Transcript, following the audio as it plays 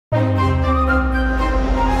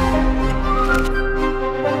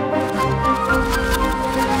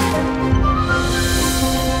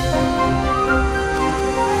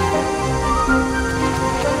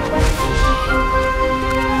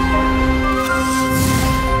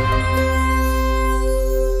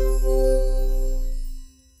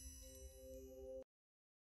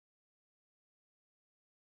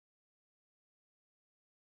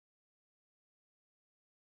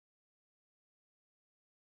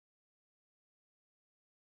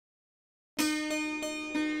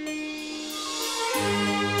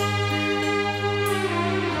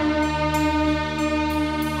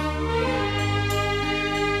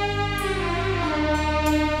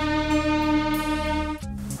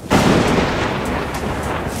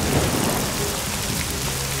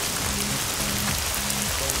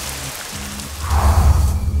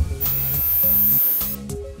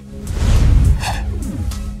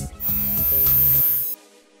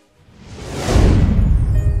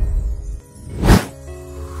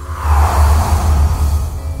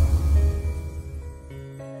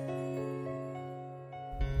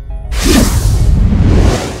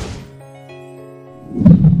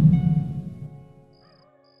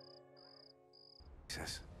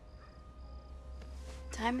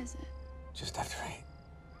time is it? Just after 8.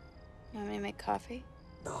 You want me to make coffee?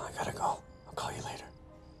 No, I gotta go. I'll call you later.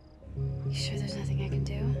 You sure there's nothing I can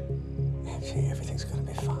do? Angie, everything's gonna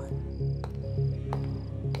be fine.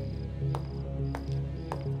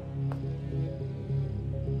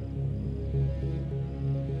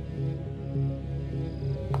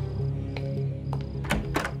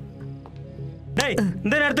 டேய்,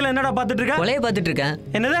 இந்த நேரத்துல என்னடா பார்த்துட்டு இருக்க? கொலையை பார்த்துட்டு இருக்கேன்.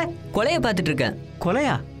 என்னது? கொலையை பார்த்துட்டு இருக்கேன்.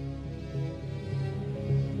 கொலையா?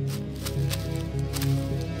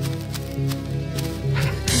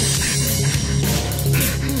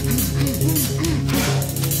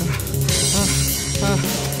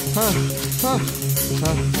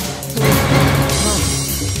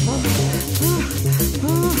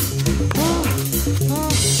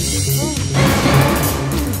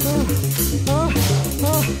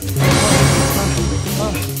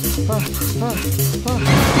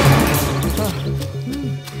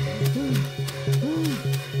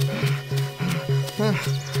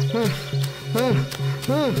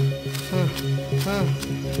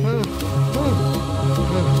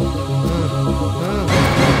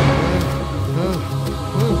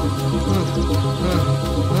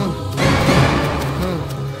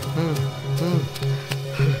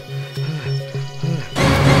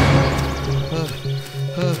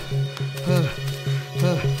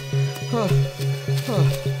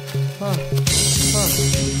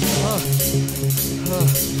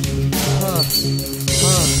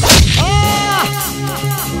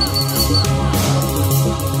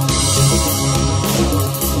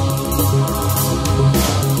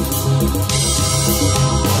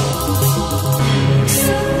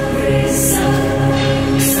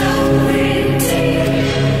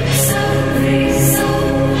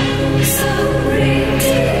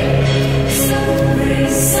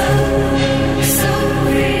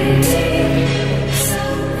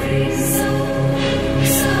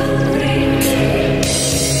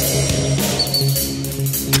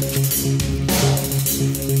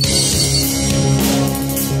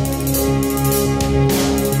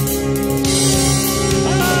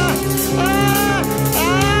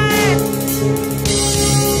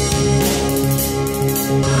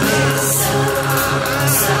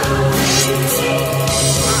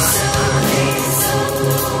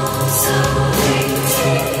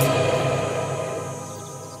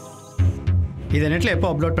 இதை நெட்டில் எப்போ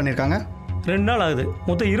அப்லோட் பண்ணியிருக்காங்க? 2 நாள் ஆகுது.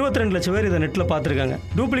 மொத்தம் 22 லட்சம் பேர் இதை நெட்டில் பார்த்துருக்காங்க.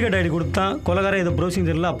 டூப்ளிகேட் ஐடி கொடுத்து தான் கொலைகாரன் இதை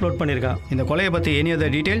ப்ரௌசிங்கில் அப்லோட் பண்ணியிருக்கான். இந்த கொலையை பற்றி எனி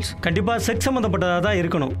அதர் டீட்டெயில்ஸ்? கண்டிப்பாக செக்ஸ் சம்மந்தப்பட்டதாக தான்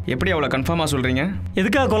இருக்கணும். எப்படி அவ்வளோ கன்ஃபார்மாக சொல்கிறீங்க?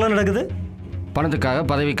 எதுக்காக கொலை நடக்குது? பணத்துக்காக,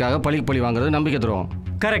 பதவிக்காக பழிக்கு பழி வாங்குறது நம்பிக்கை துரோகம்.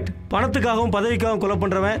 கரெக்ட். பணத்துக்காகவும் பதவிக்காகவும் கொலை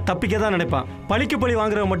பண்ணுறவன் தப்பிக்க தான் நினைப்பான். பழிக்கு பழி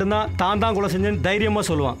வாங்குறவன் மட்டும்தான் தான் கொலை செஞ்சேன்னு தைரியமாக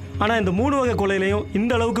சொல்லுவான். ஆனால் இந்த 3 வகை கொலையிலையும்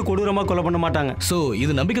இந்த அளவுக்கு கொடூரமாக கொலை பண்ண மாட்டாங்க. ஸோ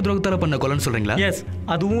இது நம்பிக்கை துரோகத்தால் பண்ண கொலைன்னு சொல்கிறீங்களா? எஸ்,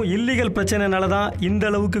 அதுவும் இல்லீகல் பிரச்சனைனால தான் இந்த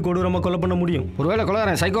அளவுக்கு கொடூரமாக கொலை பண்ண முடியும். ஒருவேளை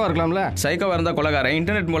கொலைகாரன் சைக்கோவாக இருக்கலாம்ல? சைக்கோவாக இருந்தால் கொலைகாரன்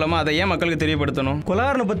இன்டர்நெட் மூலமாக அதை ஏன் மக்களுக்கு தெரியப்படுத்தணும்?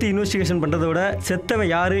 கொலைகாரனை பற்றி இன்வெஸ்டிகேஷன் பண்ணுறதை விட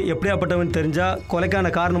செத்தவன் யார், எப்படியாப்பட்டவன் தெரிஞ்சால்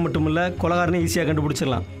கொலைக்கான காரணம் மட்டும் இல்லை, கொலைகாரனை ஈஸியாக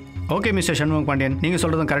கண்டுபிடிச்சிடலாம். ஓகே மிஸ்டர் சண்முக பாண்டியன், நீங்கள்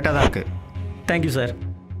சொல்கிறதும் கரெக்டாக தான் இருக்குது. Thank you sir.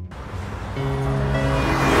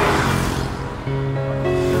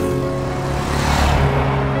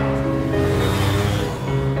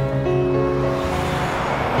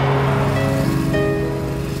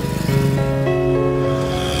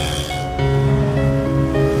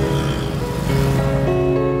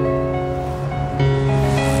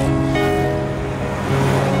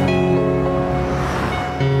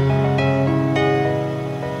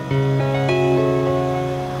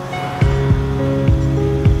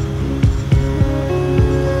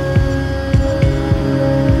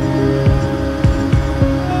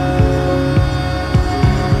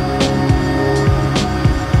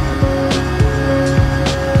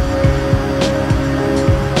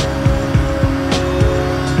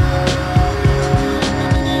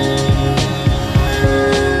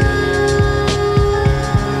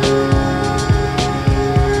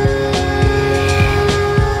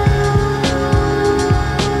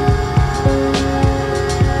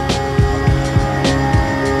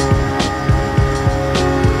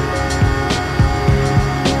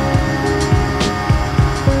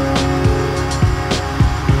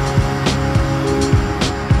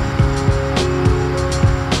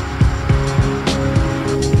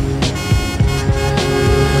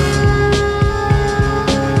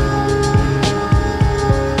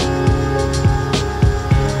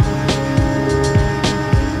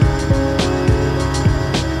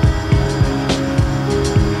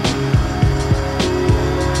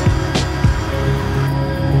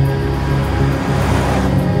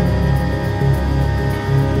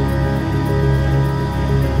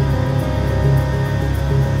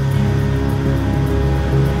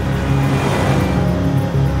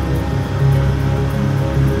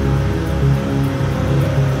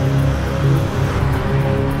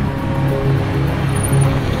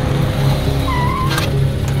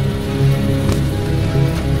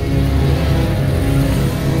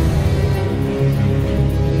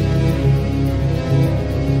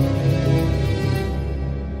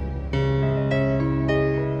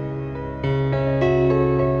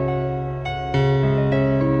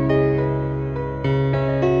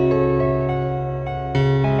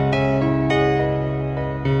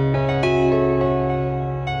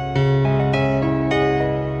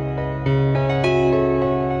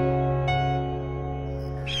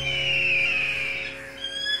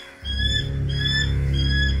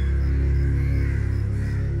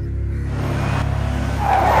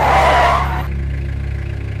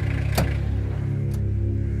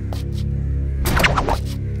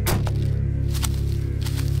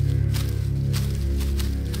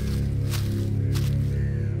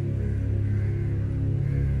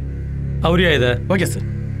 அவரியா இதை? Okay sir.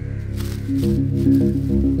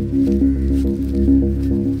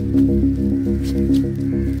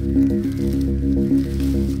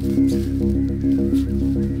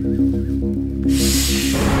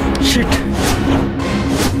 Shit.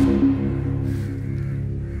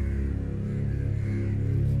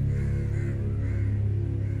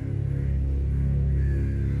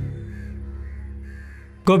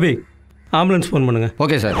 Gopi, ambulance phone பண்ணுங்க.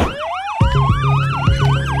 Okay sir.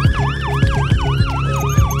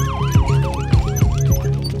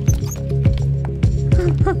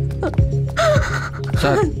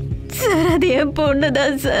 சார் சார் அது என் பொண்ணு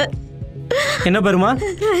தான் சார். என்ன பேருமா?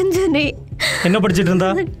 ரஞ்சனி. என்ன படிச்சிட்டு இருந்தா?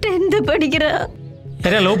 10th படிக்கிறா.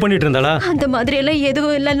 யாரையா லவ் பண்ணிட்டு இருந்தாளா? அந்த மாதிரி எல்லாம்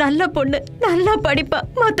எதுவும் இல்லை. நல்ல பொண்ணு, நல்லா படிப்பா.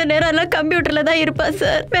 மற்ற நேரம் எல்லாம் கம்ப்யூட்டர்ல தான் இருப்பா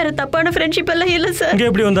சார். வேற தப்பான ஃப்ரெண்ட்ஷிப் எல்லாம் இல்லை சார். இங்கே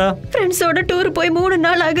எப்படி வந்தா? ஃப்ரெண்ட்ஸோட டூர் போய் 3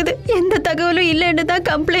 நாள் ஆகுது. எந்த தகவலும் இல்லைன்னு தான்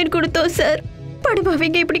கம்ப்ளைண்ட் கொடுத்தோம் சார்.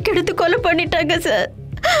 படிப்பாவிங்க இப்படி கெடுத்து கொலை பண்ணிட்டாங்க சார்.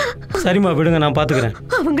 சரிம்மா, விடுங்க, நான் பாத்துக்கிறேன்.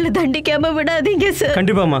 அவங்கள தண்டிக்காம விடாதீங்க சார்.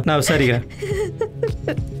 கண்டிப்பாம்மா, நான் விசாரிக்கிறேன்.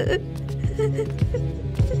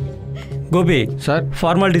 கோபி சார்.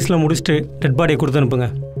 ஃபார்மாலிட்டிஸ்லாம் முடிச்சுட்டு டெட் பாடியை கொடுத்து அனுப்புங்க.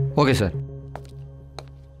 Okay sir.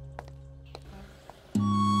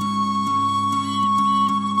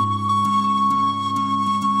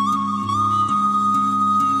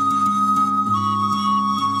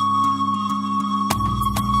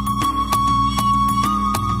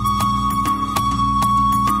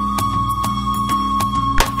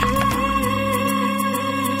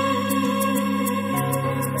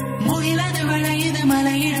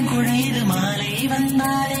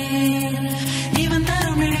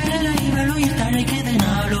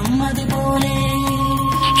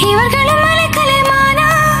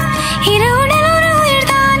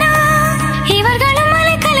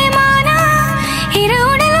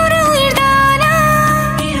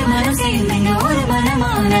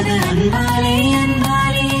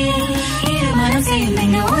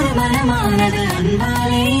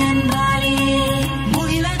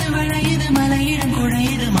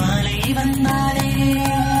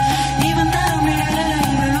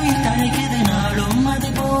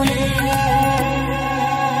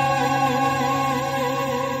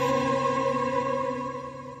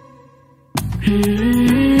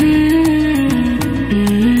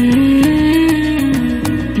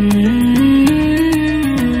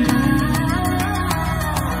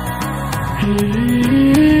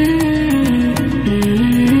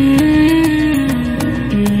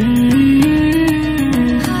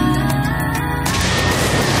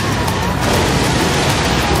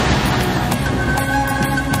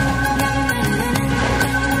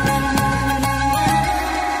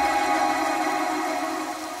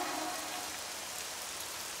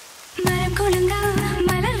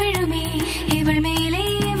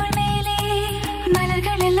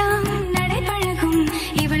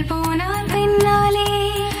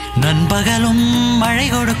 நண்பகலும் மழை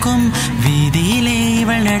கொடுக்கும் வீதியிலே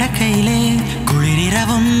இவள் நடக்கையிலே,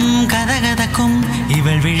 குளிரிரவும் கதகதக்கும்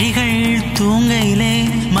இவள் விழிகள் தூங்கையிலே,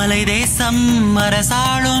 மலை தேசம்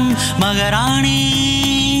அரசாளும் மகாராணி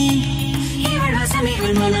இவள் வசம்,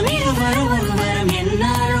 இவள் மனம் இருவரும் ஒருவரும்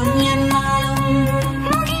என்னாலும் என்னாலும்.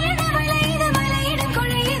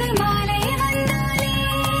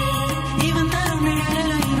 இவன் தரும்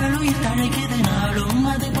நிழல இவள் உயிர் தழைக்குது நாளும்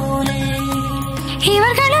அது போலே.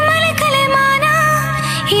 இவர்களும் மலைக்கலைமானா,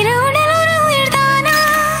 இரு உடல் ஒரு உயிர்தானா,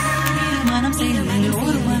 மனம் செய்து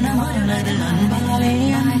ஒரு மனமானது அன்பாலே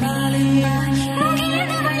அன்பாலே.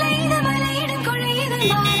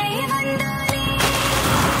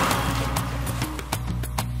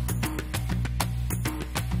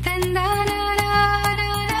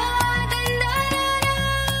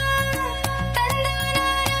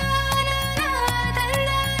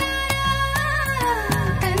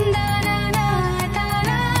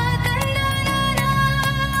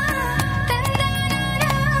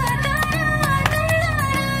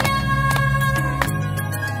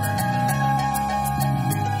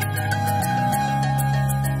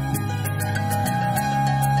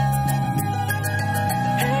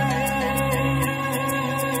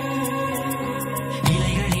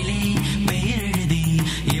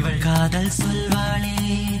 காதல் சொல்வாளே,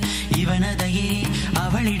 இவனதையே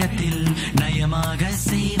அவளிடத்தில் நயமாக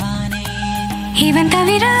செய்வானே. இவன்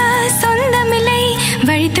தவிர சொந்தமில்லை,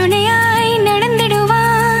 வழித்துணையாய்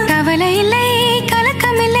நடந்திடுவான். கவலை இல்லை,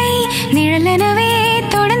 கலக்கமில்லை, நிழலெனவே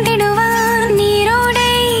தொடர்ந்திடுவான்.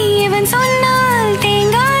 நீரோடை இவன் சொன்னால்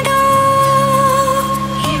தேங்காதோ,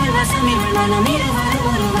 இவன் வசம் இவள் மனம் இருவரும்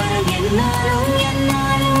ஒருவரும் என்னாலும்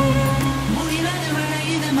என்னாலும். முகிலது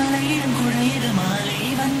வளையுது மலையிடும் குழையுது மாலை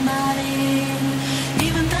வந்தாலே,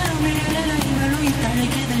 இவன் தரும் நிழல இவள் உயிர்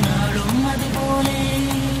தழைக்குது நாளும்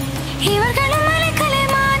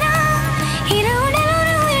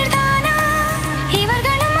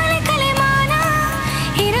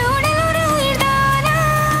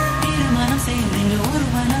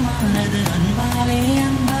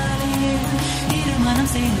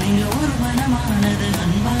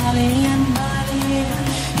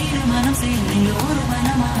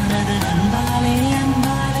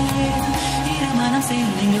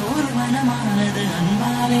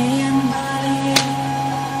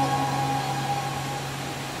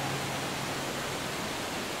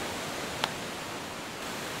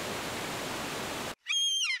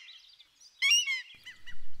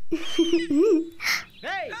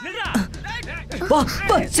வா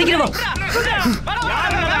வா சீக்கிரம் வா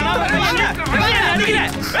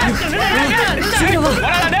சீக்கிரம் வா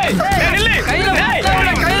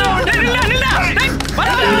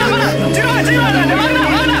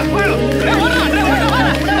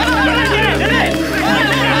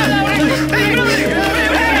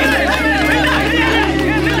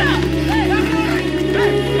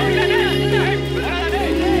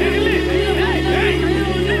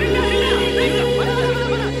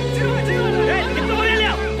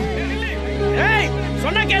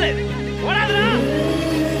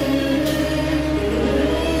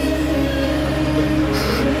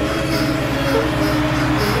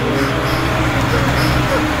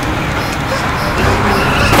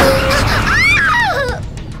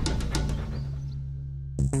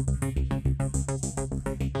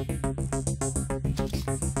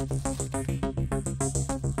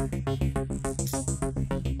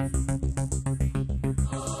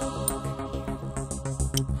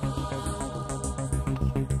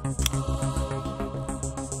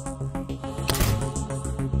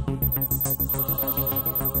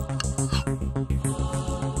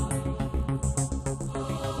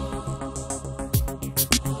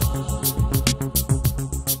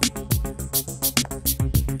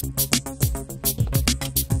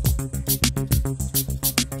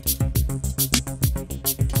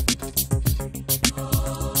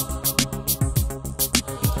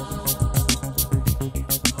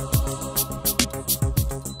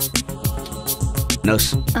Nurse,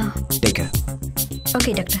 take care.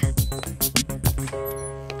 Okay, doctor.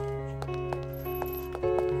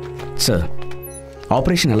 Sir,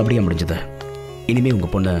 operation நல்லபடியாக முடிஞ்சது. இனிமே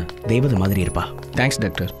உங்கள் பொண்ணு தெய்வத மாதிரி இருப்பா. Thanks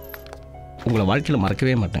doctor. உங்களை வாழ்க்கையில்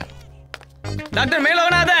மறக்கவே மாட்டேன். Doctor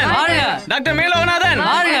மேலோகநாதன் doctor மேலோகநாதன்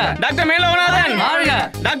doctor மேலோகநாதன்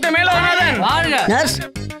doctor மேலோகநாதன் nurse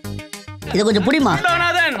இத கொஞ்சம் புடிமா.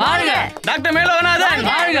 மேலோகநாதன் டாக்டர் மேலோகநாதன்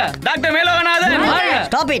டாக்டர் மேலோகநாதன்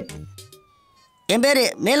ஸ்டாப் இட். என் பேரு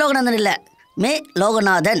மேலோகநாதன் இல்ல, மே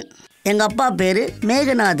லோகநாதன். எங்க அப்பா பேரு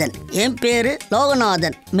மேகநாதன், என் பேரு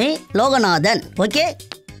லோகநாதன், மே லோகநாதன். ஓகே?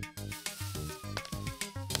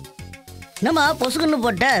 என்னம்மா பொசுக்குன்னு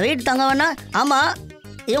போட்ட, வெயிட் தங்க வேணா? ஆமா,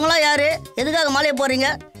 இவங்களாம் யாரு? எதுக்காக மாலையை போறீங்க?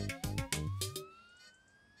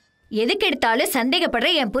 எதுக்கு எடுத்தாலும்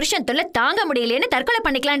சந்தேகப்படுற என் புருஷன் தொல்லை தாங்க முடியலையேன்னு தற்கொலை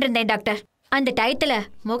பண்ணிக்கலான் இருந்தேன் டாக்டர். அந்த டயத்துல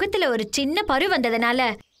முகத்துல ஒரு சின்ன பரு வந்ததுனால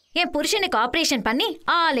என் புருஷனுக்கு ஆபரேஷன் பண்ணி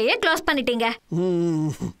ஆளையே க்ளோஸ் பண்ணிட்டீங்க.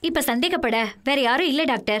 இப்ப சந்தேகப்பட வேற யாரும் இல்ல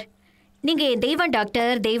டாக்டர். நீங்க என் தெய்வம்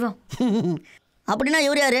டாக்டர், தெய்வம். அப்படின்னா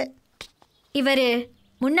இவர் யாரு? இவரு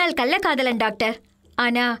முன்னாள் கள்ளக்காதலன் டாக்டர்.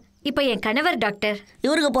 ஆனா இப்ப என் கணவர் டாக்டர்.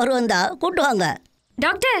 இவருக்கு பரு வந்தா கூட்டு வாங்க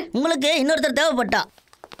டாக்டர். உங்களுக்கு இன்னொருத்தர் தேவைப்பட்டா.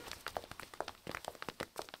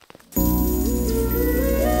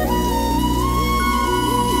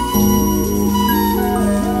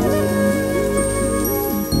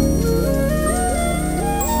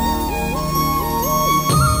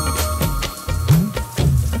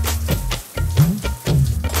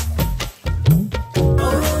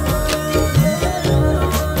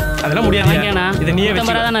 அதெல்லாம் முடியாது. இது நீயே வெச்சு.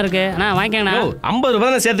 50 தான இருக்கு. அண்ணா வாங்கிக்கங்கண்ணா. 50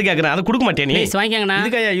 ரூபாய் தான் சேர்த்து கேக்குறேன். அத கொடுக்க மாட்டே நீ? ப்ளீஸ் வாங்கிக்கங்கண்ணா.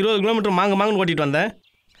 இதுக்கு 20 கிலோமீட்டர் மாங்கன்னு ஓட்டிட்டு வந்தேன்.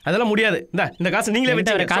 அதெல்லாம் முடியாது. இந்த காசு நீங்களே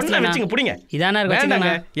வெச்சுங்க. காசுல வெச்சுங்க புடிங்க. இதானே இருக்கு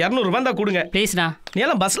வெச்சுக்கங்க. 200 ரூபாய் தான் கொடுங்க. ப்ளீஸ்ண்ணா. நீ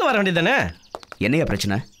எல்லாம் பஸ்ல வர வேண்டியதானே? என்னையா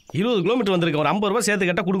பிரச்சனை? 20 கிலோமீட்டர் வந்திருக்க, ஒரு 50 ரூபாய் சேர்த்து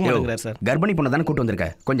கேட்டா கொடுக்க மாட்டேங்கிறார் சார். கர்ப்பிணி பொண்ணு தானே கூட்டு வந்திருக்க,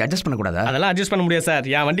 கொஞ்சம் அட்ஜஸ்ட் பண்ண கூடாதா? அதெல்லாம் அட்ஜஸ்ட் பண்ண முடியாது சார்.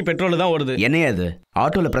 என் வண்டி பெட்ரோல் தான் ஓடுது. என்னையா இது?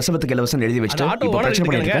 ஆட்டோல பிரசவத்துக்கு இலவசம் எழுதி வச்சுட்டு இப்போ பிரச்சனை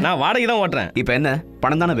பண்ணிருக்க. நான் வாடகை தான் ஓட்டுறேன். இப்போ என்ன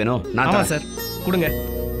பணம் தானே வேணும்? நான் ஆமா சார் கொடுங்க.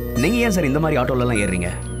 நீங்க ஏன் சார் இந்த மாதிரி ஆட்டோல எல்லாம் ஏறுறீங்க?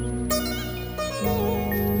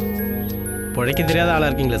 பொழைக்க தெரியாத ஆளா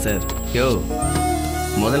இருக்கீங்களா சார்? யோ,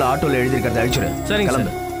 முதல்ல ஆட்டோல எழுதி இருக்கிறத அழிச்சிரு. சரிங்க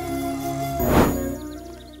கிளம்பு.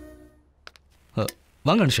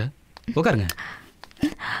 வாங்க அனுஷா, உட்காருங்க.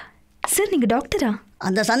 சார் நீங்க டாக்டரா?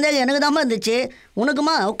 அந்த சந்தேகம் எனக்கு தான் இருந்துச்சு.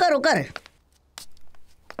 உனக்குமா? உட்கார் உட்கார்.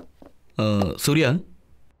 Surya,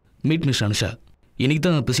 meet miss Anusha. இன்னைக்கு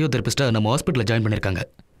தான் பிசியோதெரபிஸ்டா நம்ம ஹாஸ்பிட்டலில் ஜாயின் பண்ணியிருக்காங்க.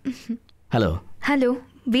 ஹலோ. ஹலோ,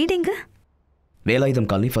 வீடுங்க? Velayutham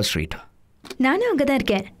colony, first street. நானும் அங்கே தான்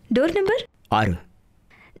இருக்கேன். Door number 6.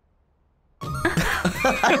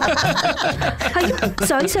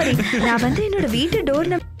 ஐயோ சாரி. நான் வந்து என்னோட வீட்டு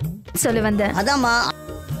டோர் நம்பர் சொல்ல வந்தேன். அதாம்மா,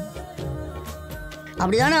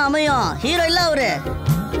 அப்படிதானே அமையும். ஹீரோ இல்ல அவரு.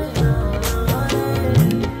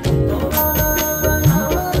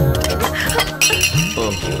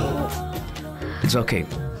 It's okay,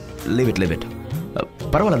 leave it.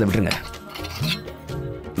 பரவாயில்ல, அதை விட்டுருங்க.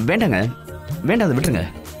 வேண்டாங்க, வேண்டாம், அதை விட்டுருங்க.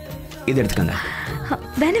 இது எடுத்துக்கோங்க.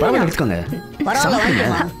 பரவாயில்ல, எடுத்துக்கோங்க. பரவாயில்ல.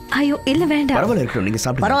 ஐயோ இல்ல வேண்டாம். பரவாயில்ல, இருக்கட்டும், நீங்க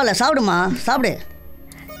சாப்பிடுங்க. பரவாயில்ல, சாப்பிடுமா, சாப்பிடு.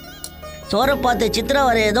 சோரை பார்த்து சித்திரை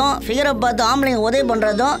வரையதும் ஃபிகரை பார்த்து ஆம்பளைங்க உதவி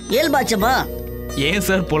பண்ணுறதும் இயல்பாச்சப்பா. ஏன்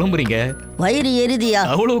சார் புலம்புறீங்க? வயிறு எரிதியா?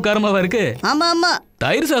 அவ்வளவு காரமாவா இருக்கு? ஆமா ஆமா.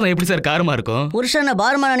 தயிர் சாதம் எப்படி சார் காரமா இருக்கும்? புருஷனை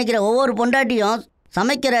பாரமா நினைக்கிற ஒவ்வொரு பொண்டாட்டியும்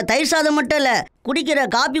சமைக்கிற தயிர் சாதம் மட்டும் இல்ல, குடிக்கிற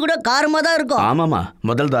காப்பி கூட காரமா தான் இருக்கும். ஆமாமா,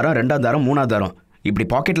 முதல் தாரம், ரெண்டாவது தாரம், மூணாவது தாரம் இப்படி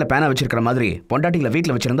பாக்கெட்ல பேனா வச்சிருக்கிற மாதிரி பொண்டாட்டிகளை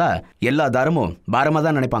வீட்டில் வச்சிருந்தா எல்லா தாரமும் பாரமா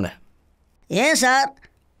தான் நினைப்பாங்க. ஏன் சார்,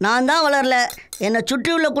 நான் தான் வளரல, என்னை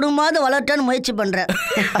சுற்றி உள்ள குடும்பமாவது வளர்ட்டன்னு முயற்சி பண்றேன்.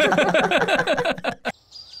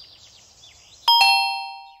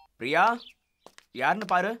 பிரியா, யாருன்னு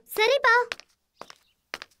பாரு. சரிப்பா.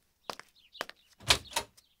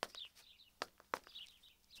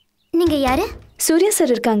 நீங்க யாரு? சூர்யா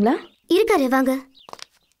சார் இருக்காங்களா? இருக்காரு, வாங்க.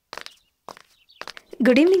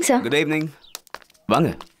 Good evening sir. Good evening. வாங்க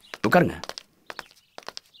உட்காருங்க.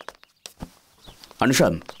 அனுஷா,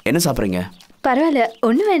 என்ன சாப்பிட்றீங்க? பரவாயில்ல,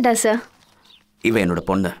 ஒன்றும் வேண்டாம் சார். இவ என்னோட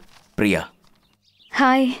பொண்ணு பிரியா.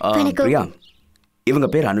 ஹாய். பிரியா, இவங்க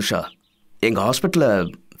பேர் அனுஷா. எங்கள்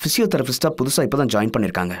ஹாஸ்பிட்டலில் ஃபிசியோதெரபிஸ்டாக புதுசாக இப்போ தான் ஜாயின்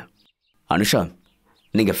பண்ணியிருக்காங்க. அனுஷா,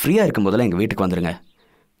 நீங்கள் ஃப்ரீயாக இருக்கும் போதெல்லாம் எங்கள் வீட்டுக்கு வந்துடுங்க.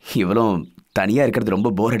 இவளும் தனியாக இருக்கிறது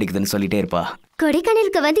ரொம்ப போர் அடிக்குதுன்னு சொல்லிட்டே இருப்பா.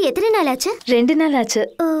 கொடைக்கானலுக்கு வந்து எத்தனை நாள் ஆச்சு? 2 நாள் ஆச்சு.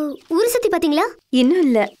 ஊர் சுற்றி பார்த்தீங்களா? இன்னும்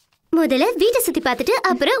இல்லை. முதல்ல வீட்டை சுற்றி பார்த்துட்டு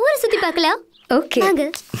அப்புறம் ஊரை சுற்றி பார்க்கலாம். ஓகே. வாங்க.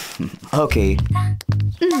 ஓகே.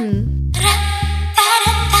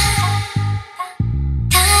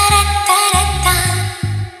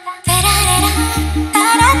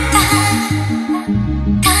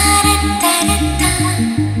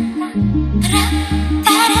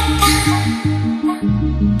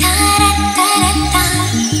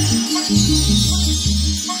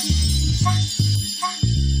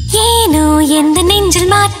 ஏனோ எந்த நெஞ்சில்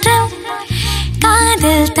மாற்றம்,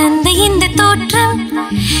 காதல் தந்த இந்த தோற்றம்,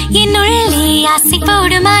 என்னுள்ளே ஆசை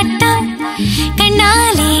போடும் ஆட்டம்,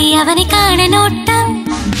 கண்ணாலே அவனை காண நோட்டம்,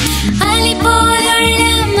 அலை போலுள்ள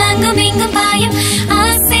அங்கும் இங்கும் பாயும்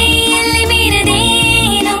ஆசை எல்லை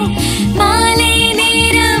மீறதேனோ, மாலை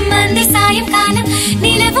நேரம் அந்த சாயம் காலம்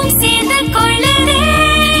நிலவும் சேர்ந்து கொள்ளதே.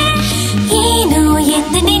 ஏனோ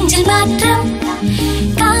எந்த நெஞ்சில் மாற்றம்,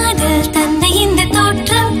 காதல் தந்த இந்த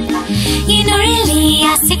தோற்றம், என்னுள்ளே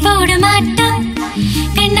ஆசை போடும் ஆட்டம்,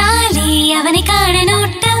 கண்ணாலே அவனை காண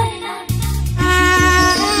நோட்டம்.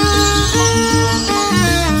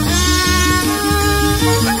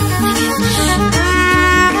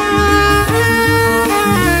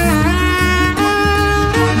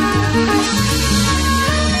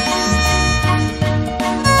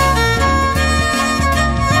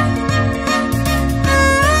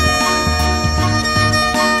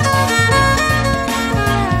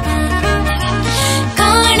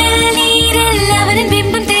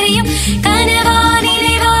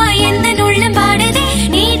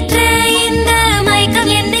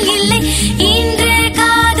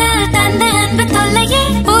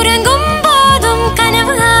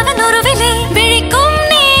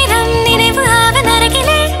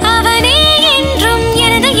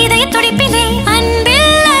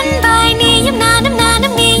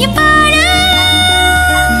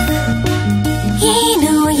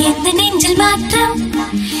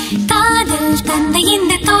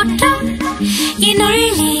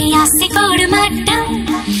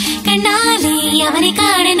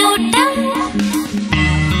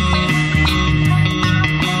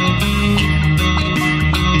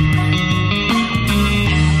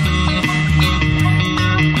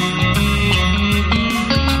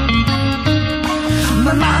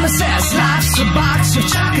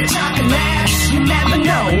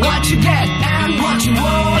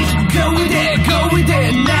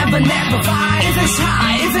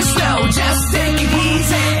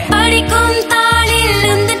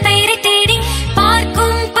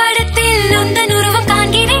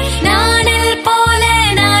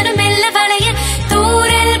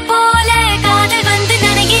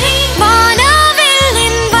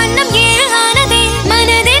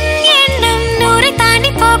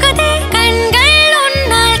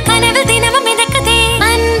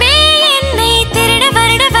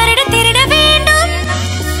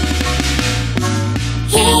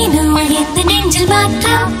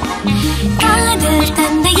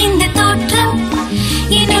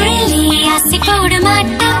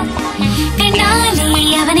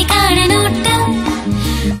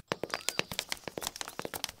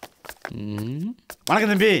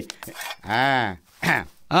 வணக்கம் தம்பி.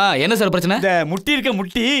 என்ன சார் பிரச்சனை? இந்த முட்டி இருக்க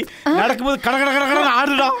முட்டி நடக்கும்போது கட கட கட கட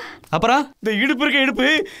ஆடுடா. அப்புறம் இந்த இடுப்பு இருக்க இடுப்பு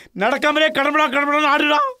நடக்காமலே கடம்படா கடம்படா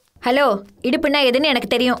ஆடுடா. ஹலோ, இடுப்புன்னா எதுன்னு எனக்கு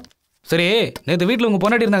தெரியும். சரி, நேற்று வீட்டில் உங்க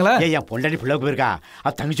பொண்டாட்டி இருந்தாங்களா? ஏன் பொண்டாட்டி பிள்ளைக்கு போயிருக்கா?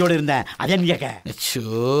 அது தங்கச்சியோட இருந்தேன். அதே நீ கேட்க.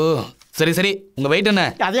 சரி சரி, உங்க வெயிட் என்ன?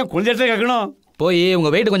 அதே கொஞ்சம் இடத்துல கேட்கணும். போய்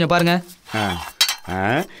உங்க வெயிட் கொஞ்சம் பாருங்க.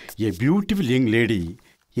 A beautiful young lady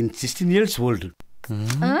in 16 years old.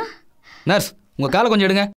 Nurse உங்க காலை கொஞ்சம்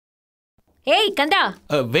எடுங்க. ஏய் கந்தா,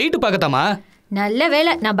 வெயிட் பார்க்கத்தாமா? நல்ல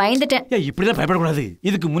வேலை, நான் பயந்துட்டேன். இப்படிலாம் பயப்படக்கூடாது.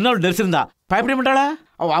 இதுக்கு முன்னாள் நர்ஸ் இருந்தா பயப்பட மாட்டாளா?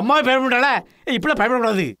 அவ அம்மாவே பயப்பட மாட்டாளா? இப்படிலாம்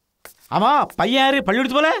பயப்படக்கூடாது. ஆமா, பையன் யாரு? பள்ளி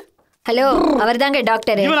எடுத்து போல. ஹலோ, அவர் தாங்க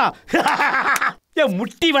டாக்டர். இவனா? ஏன்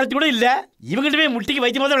முட்டி வளர்த்து கூட இல்ல, இவங்கிட்டவே முட்டிக்கு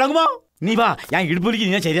வைத்தியம் பார்த்து விளங்குமோ? நீ வா, என் இடுப்புக்கு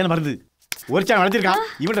நீ சரியான மருந்து. ஒரு சான் வளர்த்திருக்கான்,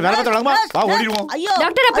 இவன்ட்ட வேலை பார்த்து விளங்குமா? வா ஓடிடுவோம்.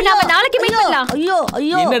 டாக்டர், அப்ப நாம நாளைக்கு மீட் பண்ணலாம். ஐயோ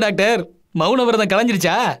ஐயோ. என்ன டாக்டர், மௌன விரதம்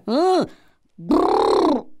கலைஞ்சிருச்சா?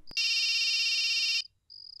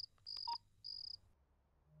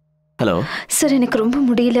 ஹலோ சார், எனக்கு ரொம்ப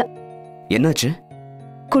முடியல. என்னாச்சு?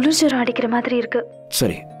 குளிர் ஜுரம் அடிக்கிற மாதிரி இருக்கு.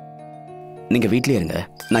 சரி, நீங்க வீட்லயே இருங்க,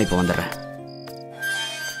 நான் இப்போ வந்துடுறேன்.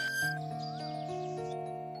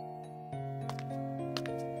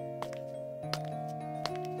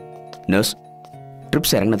 நர்ஸ்,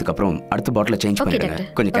 ட்ரிப்ஸ் இறங்கினதுக்கு அப்புறம் அடுத்த பாட்டில சேஞ்ச் பண்ணிடுங்க.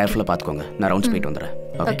 கொஞ்சம் கேர்ஃபுல்லா பாத்துக்கோங்க. நான் ரவுண்ட்ஸ் போயிட்டு வந்துடுறேன்.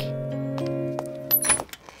 ஓகே.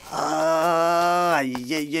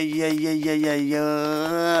 ஐயோ,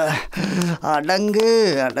 அடங்கு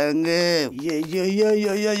அடங்கு.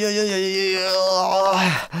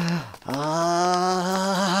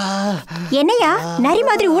 என்னையா நரி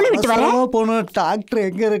மாதிரி ஊழ விட்டு வர? போன டாக்டர்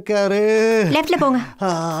எங்க இருக்காரு? லெஃப்ட்ல போங்க.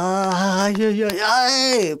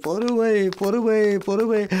 பொறுமை பொறுமை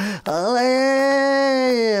பொறுமை.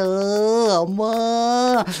 அம்மா,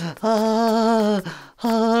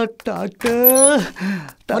 டாக்டர்.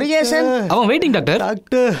 முருகேசன், அவன் வெயிட்டிங் டாக்டர்.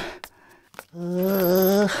 டாக்டர்,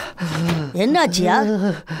 என்னாச்சியா?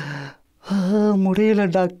 முடியல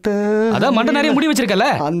டாக்டர். அதான் மண்டை நிறைய முடி வச்சிருக்கல.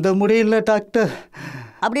 அந்த முடியல டாக்டர்.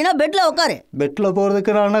 அப்படின்னா பெட்ல உட்காரு. பெட்ல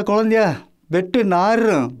போறதுக்கு நான் குழந்தையா? பெட்டு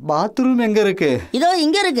நாரும். பாத்ரூம் எங்க இருக்கு? இதோ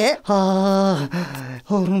இங்க இருக்கு.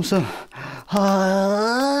 ஒரு நிமிஷம்.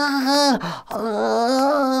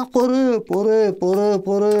 பொறு பொறு பொறு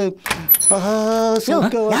பொறு.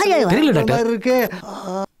 தெரியல டாக்டர். இருக்கு.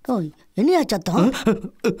 என்னையா சத்தம்?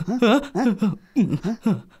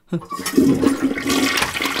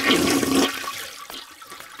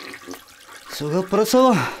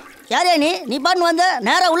 சுகப்பிரசவம். யாரே நீ? நீ பாட்டு வந்த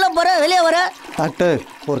நேரா உள்ள போற, வெளியே வர? டாக்டர்,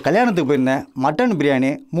 ஒரு கல்யாணத்துக்கு போயிருந்தேன். மட்டன்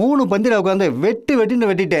பிரியாணி 3 பந்தியில் உட்காந்து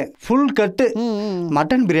வெட்டிட்டேன். ஃபுல் கட்டு.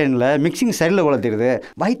 மட்டன் பிரியாணியில் மிக்சிங் சரியில் வளர்த்திடுது.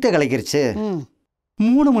 வயிற்ற கலக்கிருச்சு.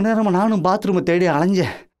 3 மணி நேரமாக நானும் பாத்ரூமை தேடி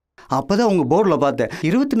அலைஞ்சேன். அப்போதான் உங்கள் போர்டில் பார்த்தேன்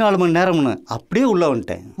 24 மணி நேரம்னு. அப்படியே உள்ளே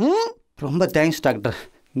வந்துட்டேன். ரொம்ப தேங்க்ஸ் டாக்டர்.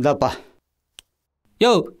 இந்தாப்பா.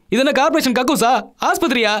 யோ, இது என்ன கார்பரேஷன் கக்கூசா?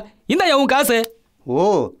 ஆஸ்பத்திரியா? இந்தா உன் காசு. ஓ,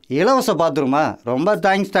 இலவச பாத்ரூமா? ரொம்ப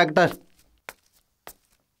தேங்க்ஸ் டாக்டர்.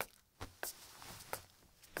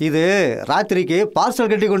 இது ராத்திரிக்கு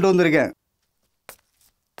பார்சல் கட்டி கொண்டு வந்திருக்கேன்.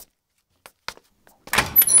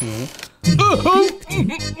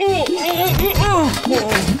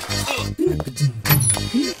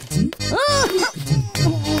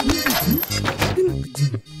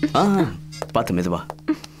 பார்த்து மெதுவா,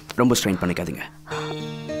 ரொம்ப ஸ்ட்ரெயின் பண்ணிக்காதீங்க.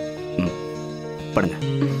 படுங்க.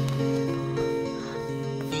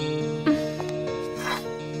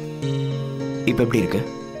 இப்ப எப்படி இருக்கு?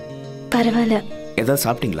 பரவாயில்ல. ஏதாவது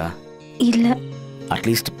சாப்பிட்டீங்களா? இல்ல.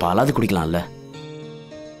 அட்லீஸ்ட் பாலாவது குடிக்கலாம்ல.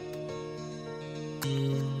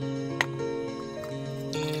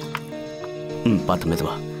 பார்த்து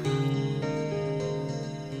மெதுவா.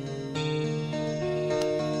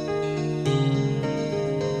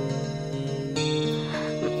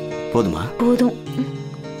 போதுமா? போதும்.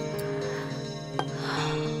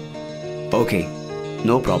 Okay,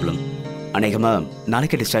 no problem. அநேகமா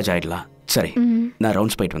நாளைக்கு டிஸ்சார்ஜ் ஆயிடலாம். சரி, நான்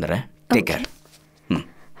ரவுண்ட்ஸ் போயிட்டு வந்துடுறேன். Take care.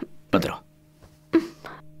 பத்திரம்.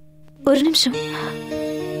 ஒரு நிமிஷம்.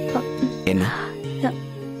 என்ன?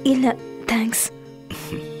 இல்ல, தேங்க்ஸ்.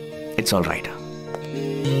 It's all right.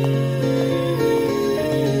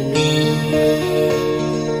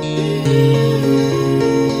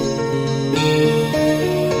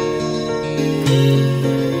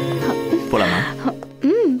 போலாமா?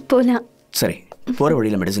 போலாம். சரி, போற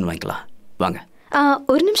வழியில மெடிசன் வாங்கிக்கலாம். வாங்க.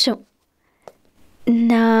 ஒரு நிமிஷம்.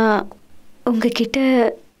 நான் உங்ககிட்ட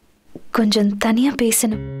கொஞ்சம் தனியா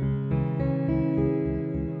பேசணும்.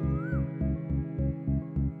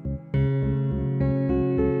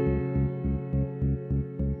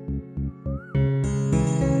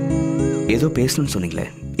 ஏதோ பேசணும்னு சொன்னீங்களே,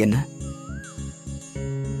 என்ன?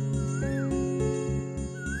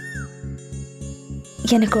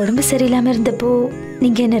 எனக்கு உடம்பு சரியில்லாம இருந்தப்போ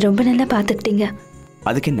நீங்க என்ன ரொம்ப நல்லா பாத்துக்கிட்டீங்க.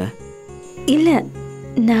 அதுக்கு என்ன? இல்ல,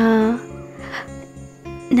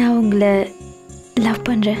 நான் உங்களை லவ்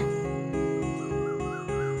பண்றேன்.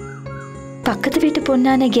 பக்கத்து வீட்டு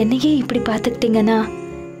பொண்ணான என்னையே இப்படி பாத்துக்கிட்டீங்கன்னா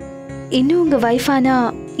இன்னும் உங்க வைஃபானா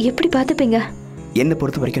எப்படி பாத்துப்பீங்க? என்னை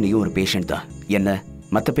பொறுத்த வரைக்கும் நீயும் ஒரு பேஷண்ட் தான். என்ன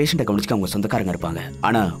மற்ற பேஷண்ட்டை கவனிச்சுக்க அவங்க சொந்தக்காரங்க இருப்பாங்க,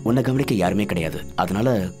 ஆனா உன்னை கவனிக்க யாருமே கிடையாது. அதனால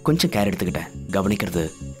கொஞ்சம் கேர் எடுத்துக்கிட்டேன். கவனிக்கிறது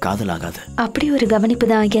காதல் ஆகாது. அப்படி ஒரு கவனிப்பு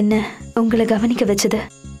தான் என்ன உங்களை கவனிக்க வச்சது,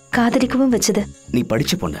 காதலிக்கவும் வச்சது. நீ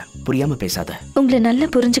படிச்ச பொண்ணு, புரியாம பேசாத. உங்களை நல்லா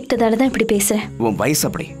புரிஞ்சுக்கிட்டதால தான் இப்படி பேசுறேன். உன் வயசு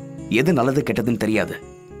அப்படி, எது நல்லது கெட்டதுன்னு தெரியாது.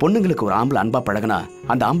 பொண்ணுங்களுக்கு ஒரு ஆம்பளை அன்பா பழகினா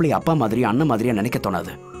அந்த ஆம்பளை அப்பா மாதிரியும் அண்ணன் மாதிரியா நினைக்க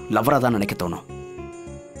தோணாது, லவரா தான் நினைக்க தோணும்.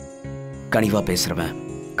 கனிவா பேசுறவன்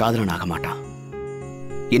காதலன் ஆக மாட்டான்.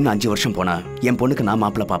 இன்னும் 5 வருஷம் போனா என் பொண்ணுக்கு நான்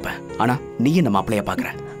மாப்பிள்ள பாப்பேன், ஆனா நீ என்ன மாப்பிள்ளைய பாக்குற,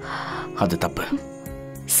 அது தப்பு.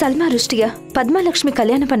 சல்மா ருஷ்டியா பத்மாலட்சுமி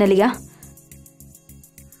கல்யாணம் பண்ணலையா?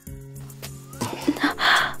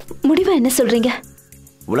 முடிவா என்ன சொல்றீங்க?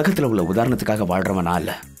 உலகத்துல உள்ள உதாரணத்துக்காக வாழ்றவன் நான்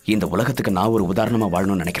இல்ல, இந்த உலகத்துக்கு நான் ஒரு உதாரணமா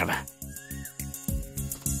வாழணும்னு நினைக்கிறவன்.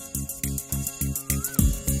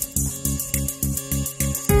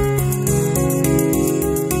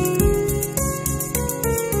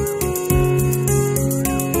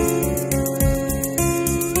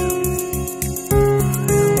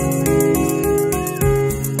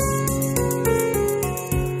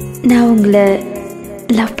 நான் உங்களை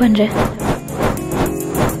லவ் பண்றேன்.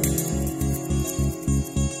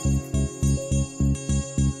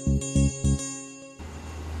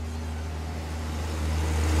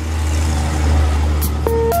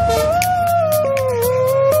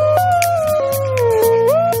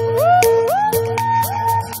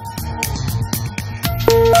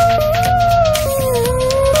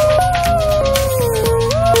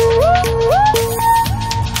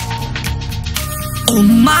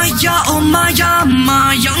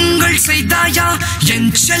 மாயங்கள் செய்தாயா என்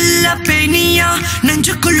செல்ல பேணியா,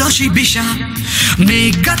 நெஞ்சுக்குள்ளோ சிபிஷா.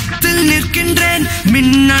 மேகத்தில் நிற்கின்றேன்,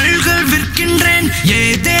 மின்னல்கள் விற்கின்றேன்,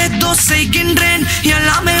 ஏதேதோ செய்கின்றேன்,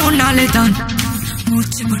 எல்லாமே உன்னாலே தான்.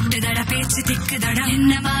 மூச்சு முட்டுதட, பேச்சு திக்குதட,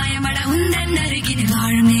 என்ன மாயமட உந்தன் அருகினில்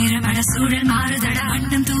வாழும் நேரமட, சூழல் மாறுதட,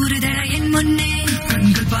 அண்ணம் தூறுதட என் முன்னே.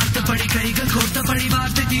 கண்கள் பார்த்தபடி, கைகள் கோர்த்தபடி,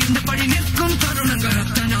 வார்த்தை தீர்ந்தபடி நிற்கும் தருணங்கள்,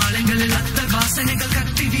 அத்த நாளங்களில் அத்த வாசனைகள்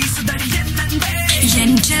கட்டி வீசுதடி என் அன்பே.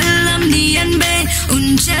 என் செல்லம் நீ அன்பே,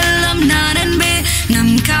 உன் செல்லம் நான் அன்பே,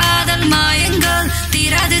 நம் காதல் மாயங்கள்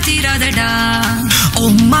தீராது தீராதடா. ஓ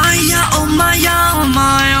மாயா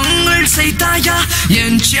மாயங்கள் செய்தாயா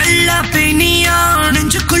என் செல்ல பேணியா,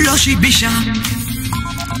 நெஞ்சுக்குள்ளோ சிபிஷா.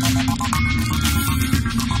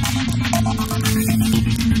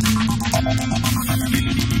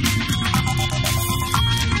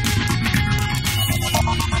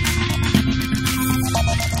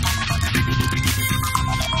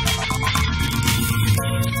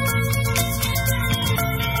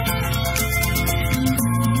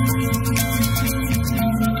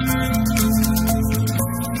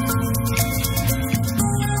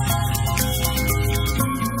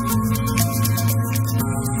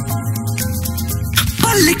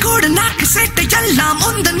 பள்ளிக்கூட நாக்கு சேட்டை எல்லாம்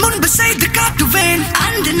உந்தன் முன்பு செய்து காட்டுவேன்.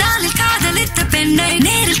 அந்த நாளில் காதலித்த பெண்ணை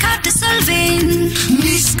நேரில் காட்ட சொல்வேன்.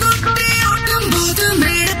 நீ ஸ்கூட்டி ஓட்டும் போது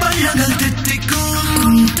மேடு பள்ளங்கள்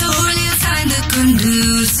தித்திக்கும், தோளில் சாய்ந்து கொண்டு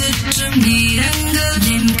சுற்றும் நீரங்கள்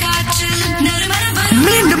என் காற்றில் நறுமணம்.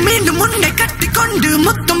 மீண்டும் மீண்டும் உன்னை கட்டி கொண்டு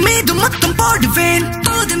முத்தம் மீது முத்தம் போடுவேன்.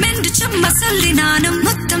 போதும் என்று சும்மா சொல்லி நானும்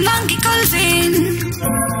முத்தம் வாங்கிக் கொள்வேன்.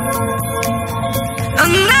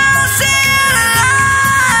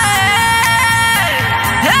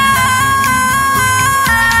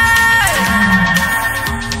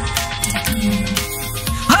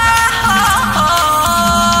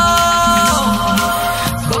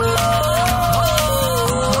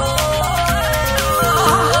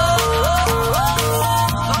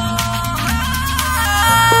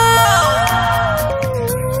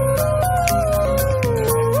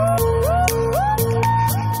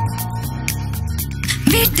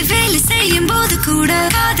 வீட்டு வேலை செய்யும் போது கூட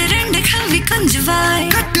காதல் ரெண்டு கல்வி கொஞ்சுவாய்.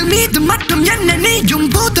 கட்டு மீது மட்டும் என்ன நீயும்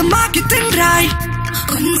பூதமாக்கி தின்றாய்.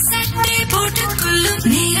 உன் சட்டை போட்டுக் கொள்ளும்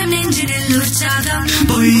நேரம் நெஞ்சினில் உற்சாகம்,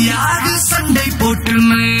 பொய்யாக சண்டை போட்டு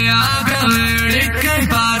மையாக வேடிக்கை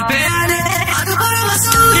பார்ப்பேன். அது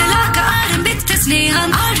சூழலாக ஆரம்பித்த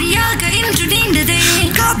ஸ்நேகம் ஆழியாக இன்று நீண்டதே.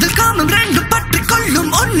 காதல் காமம் ரெண்டு பற்றிக்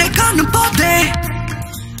கொள்ளும் உன்னை காணும் போதே.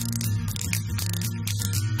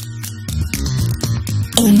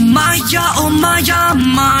 ஓ மாயா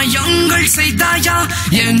மாயங்கள் செய்தாயா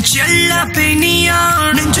என் செல்ல பேணியா,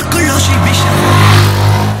 நெஞ்சுக்குள்ளோ சிபிஷா.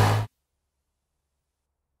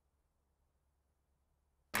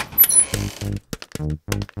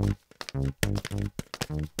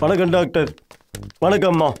 வணக்கம் டாக்டர்.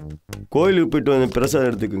 வணக்கம்மா. கோயிலுக்கு போயிட்டு வந்து பிரசாதம்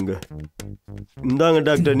எடுத்துக்குங்க. இந்தாங்க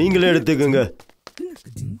டாக்டர், நீங்களே எடுத்துக்குங்க.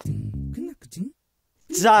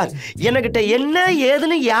 சார், என்கிட்ட என்ன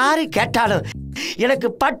ஏதுன்னு யாரு கேட்டாலும் எனக்கு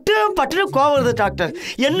பட்டுன்னு கோவம் வருது டாக்டர்.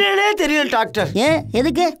 என்னன்னே தெரியல டாக்டர். ஏன்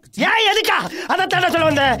எதுக்கு? ஏன் எதுக்கா? அதை தாண்டா சொல்ல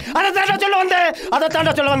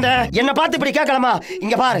வந்தேன். என்னை பார்த்து இப்படி கேட்கலாமா?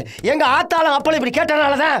 இங்க பாரு, எங்க ஆத்தாலும் அப்பளும் இப்படி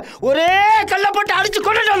கேட்டனாலதான் ஒரே கல்ல போட்டு அடிச்சு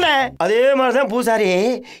கொண்டுட்டு வந்தேன். அதே மாதிரிதான் பூசாரி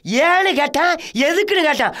ஏன்னு கேட்டான், எதுக்குன்னு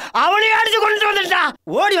கேட்டான், அவனையும் அடிச்சு கொண்டுட்டு வந்துட்டான்.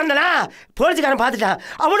 ஓடி வந்தானா போலீஸ்காரன் பார்த்துட்டான்.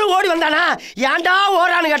 அவனும் ஓடி வந்தானா, ஏன்டா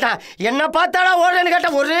ஓடுறான்னு கேட்டான். என்ன பார்த்தாடா ஓடுறேன்னு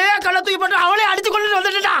கேட்டான். ஒரே கல்ல தூக்கி போட்டு அவனே அடிச்சு கொண்டுட்டு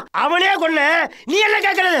வந்துட்டான். அவனே கொன்ன. நீ என்ன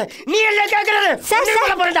கேட்கறது?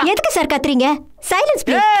 எதுக்கு சார் கத்துறீங்க? Silence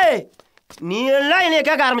please. நீ எல்லாம் என்னைய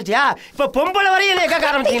கேட்க ஆரம்பிச்சியா? இப்ப பொம்பளை வரையும் என்னைய கேட்க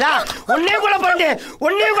ஆரம்பிச்சீங்களா? உன்னையும் கொல்ல போறேன்,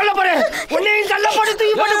 உன்னையும் கல்ல போட்டு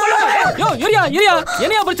தூக்கி போட்டு கொல்ல போறேன்.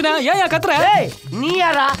 என்னையா பிரச்சனை? ஏன் கத்துற? நீ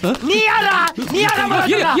யாரா?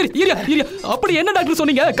 அப்படி என்ன டாக்டர்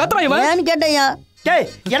சொன்னீங்க? கத்துறா இவன். ஏன்னு கேட்டையா? டேய்,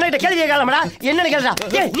 என்கிட்ட கேள்வி கேட்கலாமடா. என்னன்னு கேளுடா.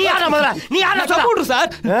 ஏய், நீ யாரா முதல்ல? நீ யாரா? Commander sir.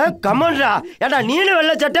 கமாண்டரா? ஏடா நீனு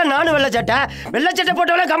வெள்ளை சட்டை, நானும் வெள்ளை சட்டை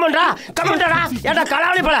போட்டவளே கமாண்டரா? ஏடா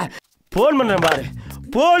கலாவளி போல. போன் பண்றேன் பாரு,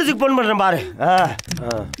 போலீஸுக்கு போன் பண்றேன் பாரு.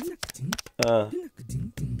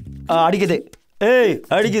 அடிக்குது. ஏய்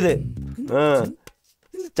அடிக்குது.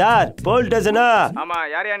 Sir police ஸ்டேஷனா? ஆமா.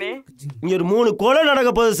 யாரையா நீ? இங்க ஒரு 3 கொலை நடக்க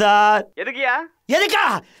போகுது சார். எதுக்குயா?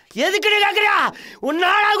 எதுக்கு நீ கேக்குறியா? உன்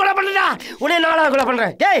 4வது கொலை பண்ணுடா. உன்னை 4வது கொலை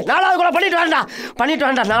பண்றேன். டேய் 4வது கொலை பண்ணிட்டு வாண்டா.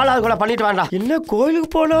 4வது கொலை பண்ணிட்டு வாண்டா. என்ன கோயிலுக்கு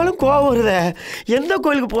போனாலும் கோவம் வருதே. எந்த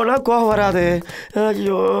கோயிலுக்கு போனா கோவம் வராது?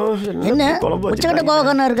 ஐயோ என்ன உச்சக்கட்ட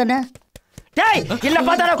கோவக்காரனா இருக்கனே? டேய் என்ன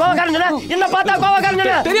பார்த்தா கோவக்காரன் சொன்ன? என்ன பார்த்தா கோவக்காரன்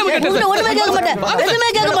சொன்ன? ஒண்ணுமே கேட்க மாட்டேன். எதுமே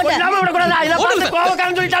கேட்க மாட்டேன். கொல்லாம விட கூடாதா? இல்ல பார்த்து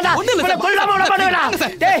கோவக்காரன் சொல்லிட்டாடா. இவனை கொல்லாம விட மாட்டேடா.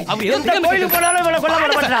 டேய் எந்த கோயிலுக்கு போனாலும் இவனை கொல்லாம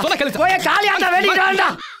விட மாட்டேடா. போய் காளியாட்ட வேடிட்டு வாண்டா.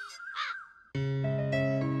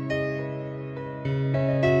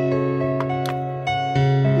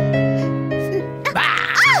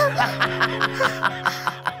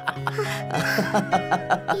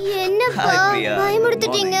 என்னப்பா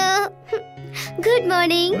பயமுடுத்திட்டீங்க? Good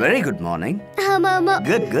morning. Very good morning. ஆமா.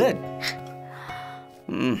 குட்.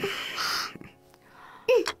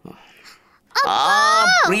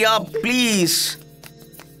 பிரியா ப்ளீஸ்.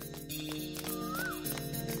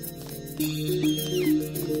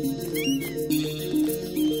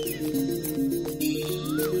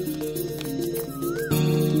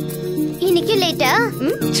 இன்னைக்கு லேட்டா?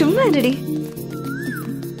 சும்மா ரெடி.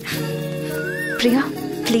 பிரியா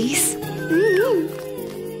ப்ளீஸ்.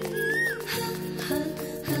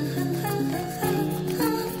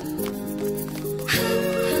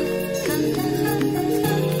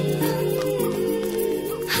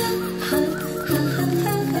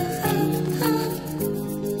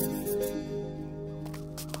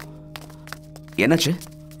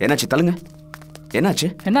 என்னாச்சு தள்ளுங்க.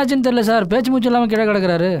 என்னாச்சுன்னு தெரியல சார். பேச்சு மூச்சு இல்லாமல் கீழே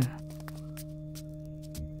கிடக்குறாரு.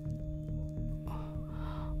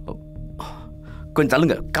 கொஞ்சம்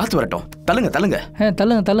தள்ளுங்க, காத்து வரட்டும். தள்ளுங்க.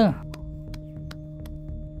 தள்ளுங்க.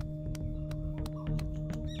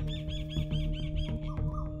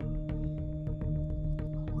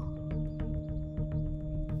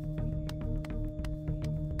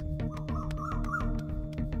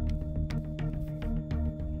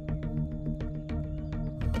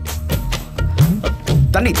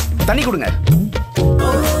 தண்ணி கொடுங்க.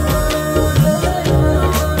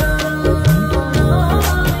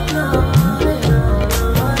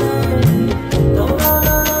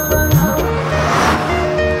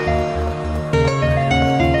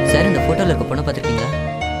 சார் இந்த போட்டோல இருக்க பொண்ணை பார்த்துருக்கீங்களா?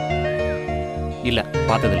 இல்ல,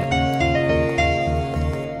 பார்த்ததில்லை.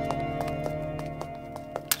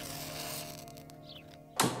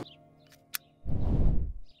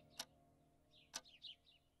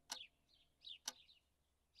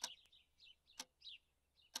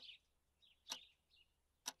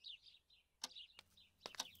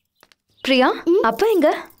 பிரியா அப்பா எங்க?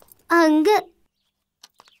 அங்க.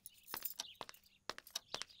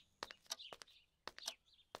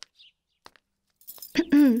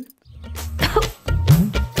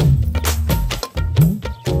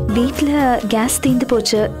 வீட்ல கேஸ் தீந்து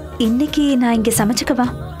போச்சு. இன்னைக்கு நான் இங்க சமைச்சுக்கவா?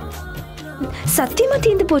 சத்தியமா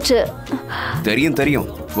தீந்து போச்சு. தெரியும்.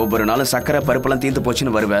 ஒவ்வொரு நாளும் சக்கரை பருப்பெல்லாம் தீந்து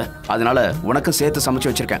போச்சுன்னு வருவேன். அதனால உனக்கும் சேர்த்து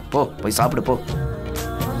சமைச்சு வச்சிருக்கேன். போய் சாப்பிடு போ.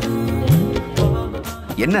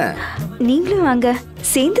 என்ன? நீங்களும் வாங்க,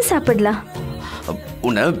 சேர்ந்து சாப்பிடலாம்.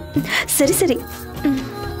 உன்ன சரி.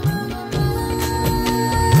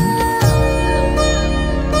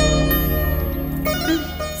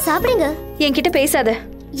 சாப்பிடுங்க. என்கிட்ட பேசாத.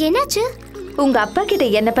 என்னாச்சு? உங்க அப்பா கிட்ட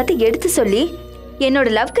என்ன பத்தி எடுத்து சொல்லி என்னோட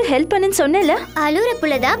லவ்க்கு ஹெல்ப் பண்ணுன்னு சொன்னேல. அழுற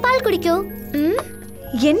புள்ளதான் பால் குடிக்கும்.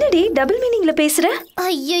 என்னடி டபுள் மீனிங்ல பேசுற?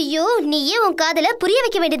 ஐயோ, நீயே உன் காதல புரிய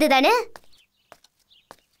வைக்க வேண்டியது தானே.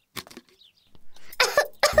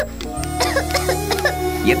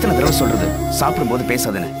 எத்தனை தடவை சொல்றது சாப்பிடும்போது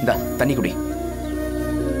பேசாதேன்னு. இந்தா தண்ணி குடி.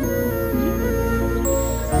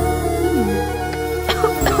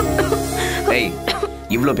 ஏய்,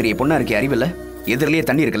 இவ்வளோ பெரிய பொண்ணா இருக்கே, அறிவில்ல? எதிரிலேயே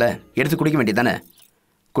தண்ணி இருக்குல்ல, எடுத்து குடிக்க வேண்டியதானே?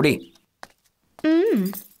 குடி.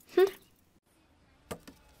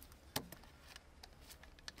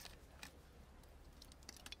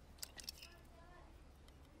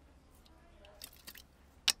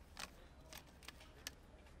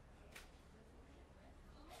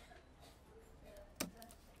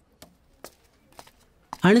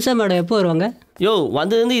 அனுஷா மேடம் எப்போ வருவாங்க? யோ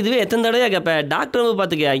வந்து இதுவே எத்தனை தடவையா கேட்பேன். டாக்டர் வந்து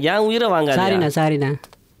பார்த்துக்க, என் உயிரை வாங்க. சாரிண்ணா.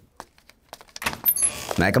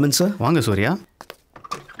 மேக்கமன் சார். வாங்க Surya.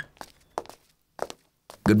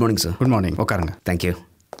 Good morning sir. Good morning. உட்காருங்க. தேங்க்யூ.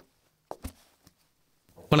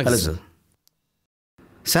 Hello sir.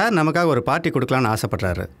 சார் நமக்காக ஒரு பார்ட்டி கொடுக்கலான்னு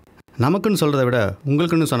ஆசைப்படுறாரு. நமக்குன்னு சொல்கிறத விட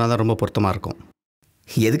உங்களுக்குன்னு சொன்னால் தான் ரொம்ப பொருத்தமாக இருக்கும்.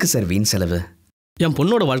 எதுக்கு சார் வீண் செலவு? என்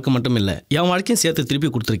பொண்ணோட வாழ்க்கை மட்டும் இல்லை, என் வாழ்க்கையும் சேர்த்து திருப்பி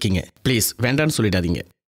கொடுத்துருக்கீங்க. ப்ளீஸ் வேண்டான்னு சொல்லிடாதீங்க.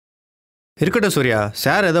 இருக்கட்டும் சூர்யா.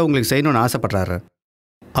 சார் ஏதோ உங்களுக்கு செய்யணும்னு ஆசைப்படுறாரு.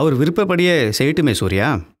 அவர் விருப்பப்படியே செய்யட்டுமே சூர்யா.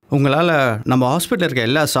 உங்களால் நம்ம ஹாஸ்பிட்டலில் இருக்க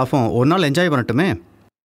எல்லா ஸ்டாஃபும் ஒரு நாள் enjoy பண்ணட்டுமே.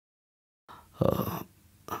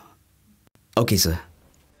 Okay sir.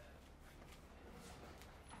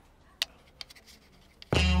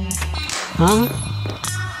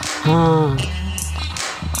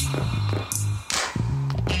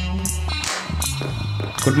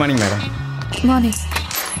 Good morning madam. Morning.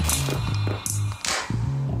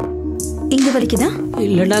 இங்க வலிக்குதா?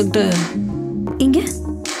 இல்லை டாக்டர். இங்க?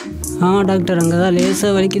 டாக்டர் அங்கே தான்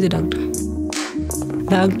லேசாக வலிக்குது டாக்டர்.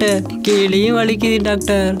 டாக்டர் கீழேயும் வலிக்குது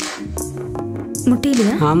டாக்டர்.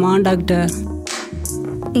 முட்டிலையா? ஆமாம் டாக்டர்.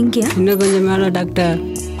 இங்க? இன்னும் கொஞ்சம் மேலே டாக்டர்.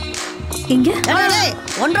 இங்க?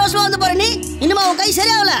 1 வருஷமா வந்து பாரு, நீ இன்னுமா உன் கை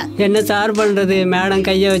சரியாகல? என்ன சார் பண்றது? மேடம்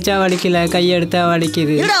கையை வச்சா வலிக்கல, கையை எடுத்தா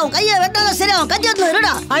வலிக்குது. இருடா, உன் கையை வெட்டாலும் சரியாகும். கத்தி எடுத்து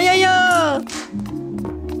இருடா. ஐயோ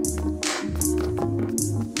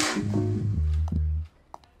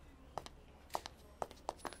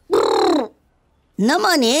என்னம்மா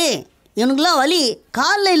நீ? எனக்குலாம் வலி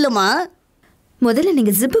காலில் இல்லைம்மா. முதல்ல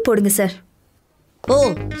நீங்க ஜிப்பு போடுங்க சார். ஓ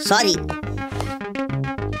சாரி.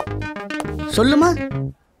 சொல்லுமா.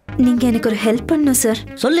 நீங்க எனக்கு ஒரு ஹெல்ப் பண்ணணும் சார்.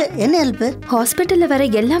 சொல்லு, என்ன ஹெல்ப்? ஹாஸ்பிட்டல்ல வர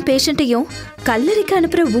எல்லா பேஷண்ட்டையும் கல்லறைக்கு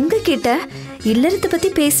அனுப்புற உங்ககிட்ட இல்லறத்தை பத்தி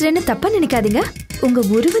பேசுறேன்னு தப்பா நினைக்காதீங்க. உங்க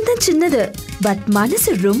உருவம் தான் சின்னது, பட்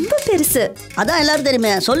மனசு ரொம்ப பெருசு. அதான் எல்லாரும்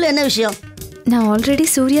தெரியுமே. சொல்லு, என்ன விஷயம்? நான் ஆல்ரெடி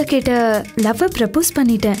சூர்யா கிட்ட லவ்வை ப்ரப்போஸ்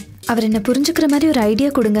பண்ணிட்டேன். அவர் என்ன புரிஞ்சுக்கிற மாதிரி ஒரு ஐடியா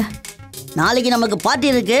கொடுங்க. நாளைக்கு நமக்கு பார்ட்டி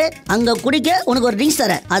இருக்கு, அங்க குடிக்க உனக்கு ஒரு ட்ரிங்க்ஸ்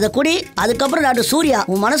தரேன், அதை குடி. அதுக்கப்புறம் டாக்டர் சூர்யா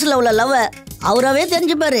உன் மனசுல உள்ள லவ்வை அவராவே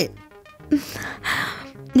தெரிஞ்சுப்பாரு.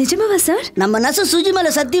 நிஜமாவா சார்? நம்ம நச சுஜி மேல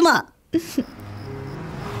சத்தியமா.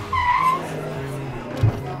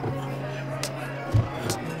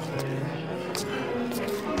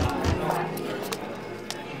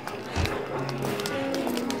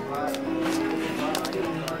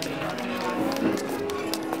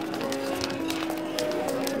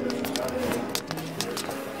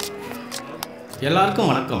 எல்லாருக்கும்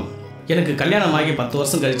வணக்கம். எனக்கு கல்யாணமாகி 10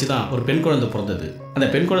 வருஷம் கழிச்சு தான் ஒரு பெண் குழந்தை பிறந்தது. அந்த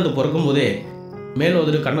பெண் குழந்தை பிறக்கும் போதே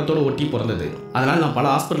மேலோதரு கன்னத்தோடு ஒட்டி பிறந்தது. அதனால் நான் பல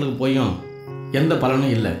ஹாஸ்பிட்டலுக்கு போயும் எந்த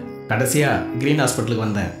பலனும் இல்லை. கடைசியாக கிரீன் ஹாஸ்பிட்டலுக்கு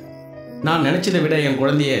வந்தேன். நான் நினச்சதை விட என்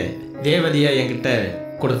குழந்தைய தேவதையாக என்கிட்ட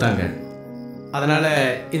கொடுத்தாங்க. அதனால்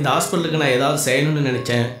இந்த ஹாஸ்பிட்டலுக்கு நான் ஏதாவது செய்யணும்னு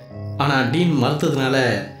நினச்சேன். ஆனால் டீன் மறுத்ததுனால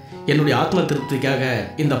என்னுடைய ஆத்ம திருப்திக்காக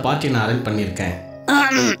இந்த பார்ட்டி நான் அரேஞ்ச் பண்ணியிருக்கேன்.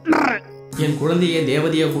 என் குழந்தையை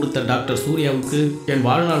தேவதையாக கொடுத்த டாக்டர் சூர்யாவுக்கு என்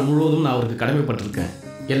வாழ்நாள் முழுவதும் நான் அவருக்கு கடமைப்பட்டிருக்கேன்.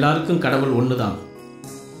 எல்லாருக்கும் கடவுள் ஒன்று தான்.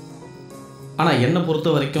 ஆனால் என்னை பொறுத்த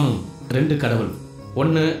வரைக்கும் 2 கடவுள்.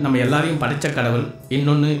 ஒன்று நம்ம எல்லாரையும் படைத்த கடவுள்,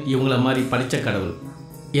 இன்னொன்று இவங்கள மாதிரி படித்த கடவுள்.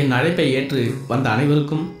 என் அழைப்பை ஏற்று வந்த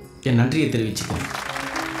அனைவருக்கும் என் நன்றியை தெரிவிச்சுக்கிறேன்.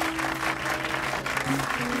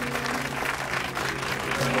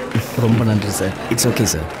 ரொம்ப நன்றி சார். It's okay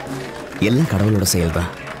sir. எல்லாம் கடவுளோட செயல்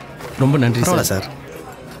தான். ரொம்ப நன்றி சார்.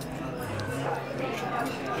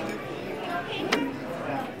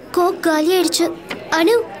 கோக் காலி ஆயிடுச்சு.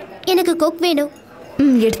 அனு, எனக்கு கோக் வேணும்.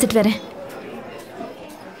 எடுத்துட்டு வரேன்.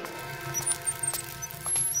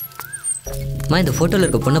 இந்த போட்டோல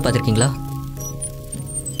இருக்க பொண்ணை பார்த்திருக்கீங்களா?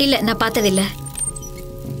 இல்ல, நான் பார்த்ததில்லை.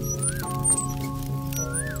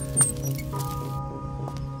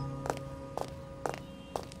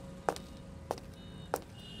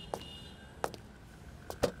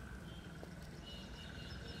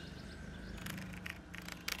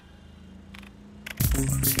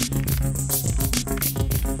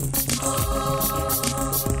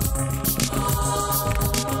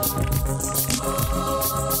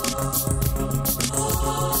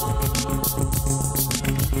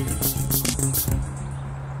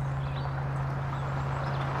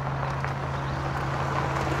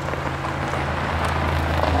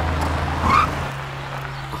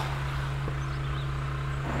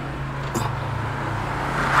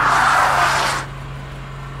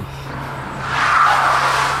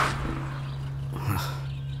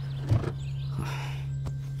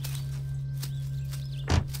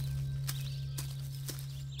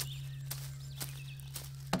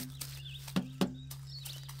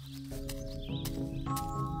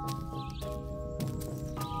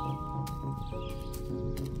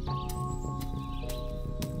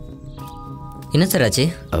 என்ன சார் ஆச்சு?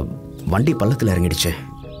 வண்டி பள்ளத்தில் இறங்கிடுச்சு.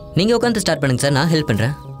 நீங்கள் உட்காந்து ஸ்டார்ட் பண்ணுங்க சார், நான் ஹெல்ப்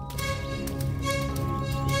பண்ணுறேன்.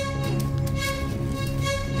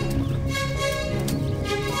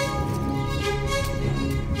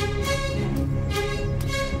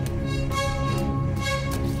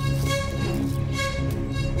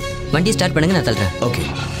 வண்டி ஸ்டார்ட் பண்ணுங்க, நான் தள்ளுறேன். ஓகே.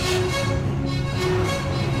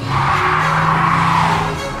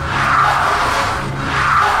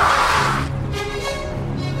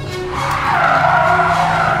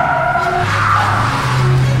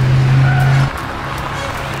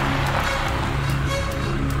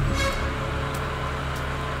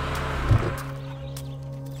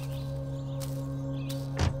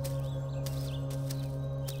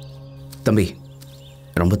 தம்பி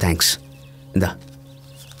ரொம்ப தேங்க்ஸ். இந்தா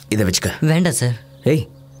இதை வச்சுக்க. வேண்டாம் சார். ஏய்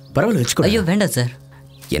பரவாயில்ல வச்சுக்கோ. ஐயோ வேண்டாம் சார்.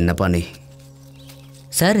 என்னப்பா நீ?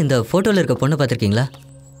 சார் இந்த ஃபோட்டோவில் இருக்க பொண்ணை பார்த்துருக்கீங்களா?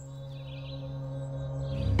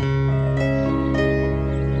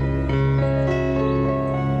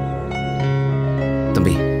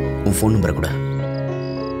 தம்பி உன் ஃபோன் நம்பரை கூட.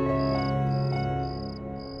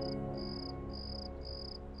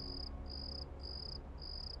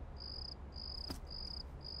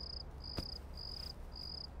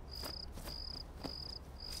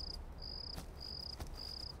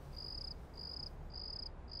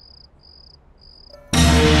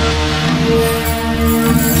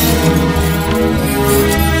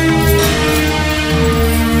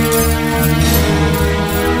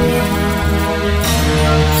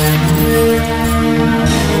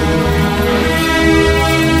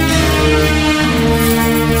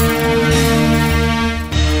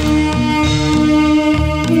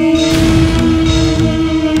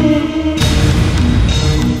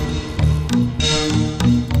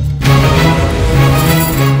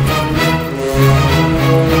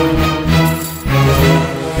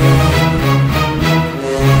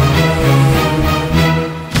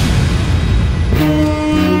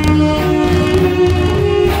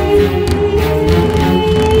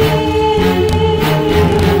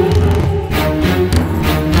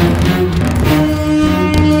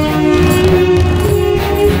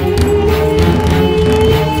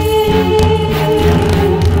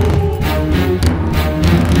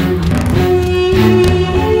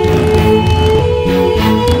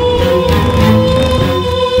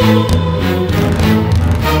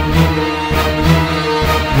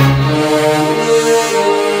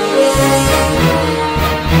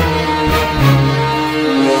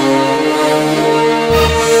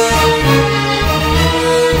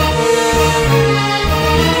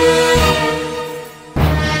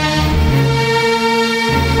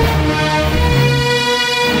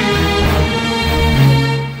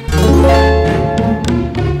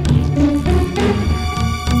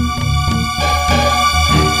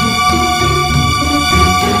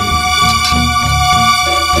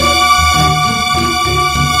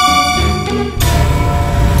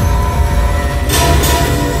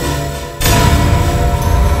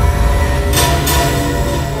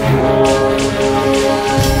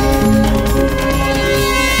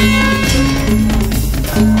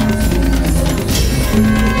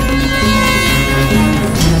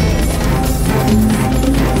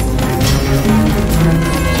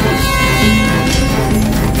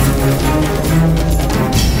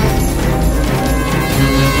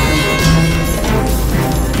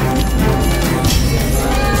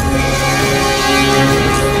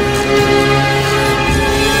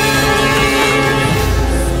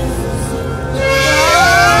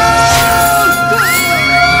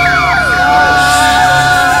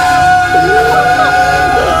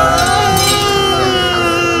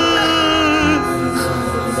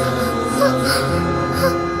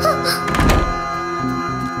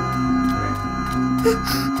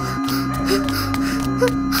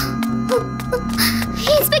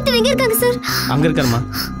 இன்ஸ்பெக்டர் எங்க இருக்காங்க சார்? அங்க இருக்காருமா.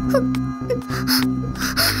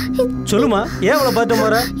 சொல்லுமா, ஏன் அவளை பார்த்து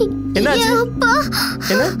மாற? என்னாச்சு?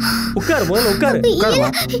 என்ன? உட்காரு, முதல்ல உட்காரு. உட்காருமா,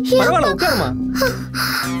 பரவாயில்ல உட்காருமா.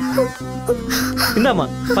 இந்தாமா,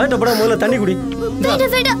 பதட்டப்பட முதல்ல தண்ணி குடி.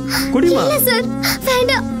 வேண்டாம் வேண்டாம் குடிமா. இல்ல சார்,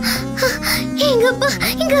 வேண்டாம். எங்க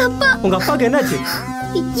அப்பா உங்க அப்பாக்கு என்னாச்சு?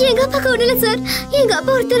 எங்க அப்பாக்கு ஒண்ணு இல்ல சார். எங்க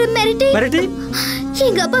அப்பா ஒருத்தர் மிரட்டி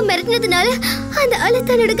எங்க அப்பா மிரட்டினதுனால அந்த ஆளு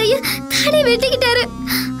தன்னோட கைய தானே வெட்டிக்கிட்டாரு.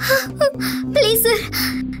 ப்ளீஸ் சார்,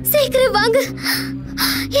 சீக்கிரம் வாங்க.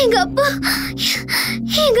 எங்க அப்பா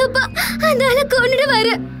அந்த ஆளை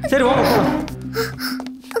கொன்னுடுவாரு. சரி வாங்க போலாம்.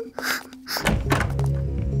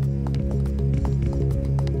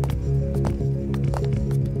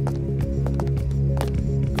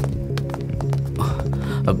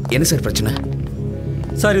 என்ன சார் பிரச்சனை?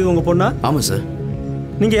 சார் இது உங்க பொண்ணா? ஆமாம் சார்.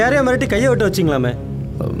 நீங்க யாரையா மிரட்டி கையை விட்டு வச்சிங்களாமே?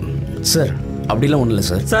 சார் அப்படிலாம் ஒன்றும் இல்லை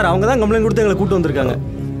சார். சார் அவங்க தான் கம்ப்ளைண்ட் கொடுத்து எங்களை கூட்டு வந்திருக்காங்க.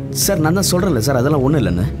 சார் நான் தான் சொல்கிறேன்ல சார், அதெல்லாம் ஒன்றும்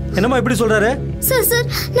இல்லைன்னு. என்னம்மா இப்படி சொல்கிறாரு? சார் சார்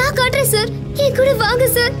நான் காட்டுறேன் சார், என் கூட வாங்க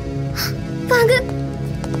சார், வாங்க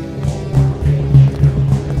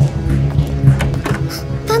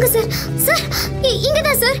வாங்க சார். சார்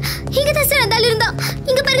இங்கதான் சார், இங்கதான் சார் அந்த ஆள் இருந்தான்.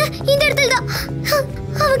 இங்க பாருங்க, இந்த இடத்துல தான்.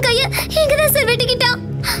 அவன் கைய இங்கதான் சார் வெட்டிக்கிட்டான்.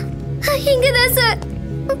 இங்கதான் சார்,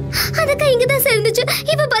 அந்த கை இங்கதான் சார் இருந்துச்சு.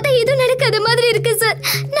 இப்ப பார்த்தா எதுவும் நடக்காத மாதிரி இருக்கு சார்.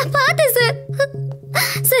 நான் பார்த்தேன் சார்.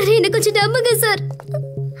 சார் என்ன கொஞ்சம் நம்புங்க சார்.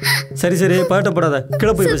 சரி சரி பதட்டப்படாத,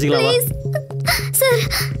 கீழே போய் பேசிக்கலாமா? சார்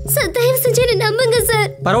சார் தயவு செஞ்சு என்ன நம்புங்க சார்.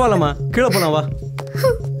 பரவாயில்லம்மா, கீழே போலாம் வா.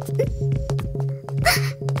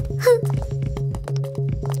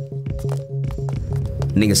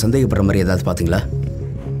 நீங்கள் சந்தேகப்படுற மாதிரி ஏதாவது பார்த்தீங்களா?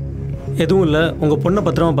 எதுவும் இல்லை, உங்கள் பொண்ணை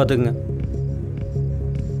பத்திரமா பார்த்துக்குங்க.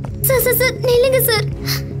 சார் சார் சார் நில்லுங்க சார்,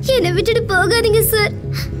 என்னை விட்டுட்டு போகாதீங்க சார்.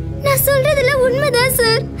 நான் சொல்றதெல்லாம் உண்மைதான்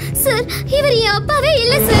சார். சார் இவர் என் அப்பாவே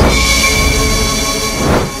இல்லை சார்.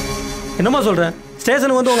 என்னம்மா சொல்ற?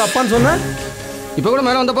 ஸ்டேஷனுக்கு வந்து உங்கள் அப்பான்னு சொன்ன? இப்போ கூட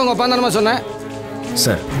மேலே வந்தப்போ உங்கள் அப்பா தானம்மா சொன்னேன்.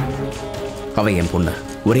 சார் அவள் என் பொண்ணு,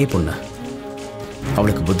 ஒரே பொண்ணு.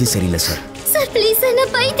 அவளுக்கு புத்தி சரியில்லை சார். சார் ப்ளீஸ் சார்,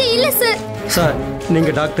 நான் பைத்தியம் இல்லை சார். சார்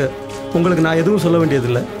நீங்கள் டாக்டர், உங்களுக்கு நான் எதுவும் சொல்ல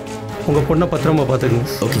வேண்டியதில்லை. உங்கள் பொண்ணை பத்திரமா பார்த்துக்குங்க.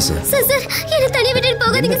 Okay sir. சார் சார் என்னை தனியாக விட்டுட்டு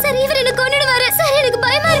போகாதீங்க சார், இவர் என்ன கொன்னுடுவாரு சார். எனக்கு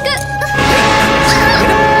பயமா இருக்கு.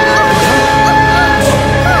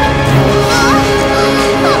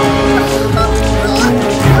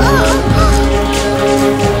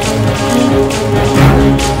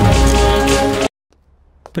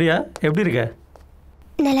 பிரியா எப்படி இருக்க?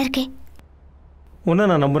 நல்லா இருக்கேன். உன்னை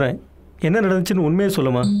நான் நம்புகிறேன். என்ன நடந்துச்சுன்னு உண்மையை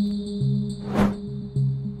சொல்லுமா?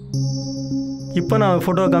 இப்போ நான்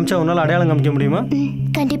ஃபோட்டோவை காமிச்சா உன்னால் அடையாளம் காமிக்க முடியுமா?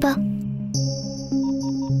 கண்டிப்பா.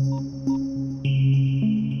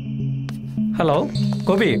 ஹலோ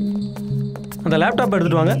கோபி, அந்த லேப்டாப்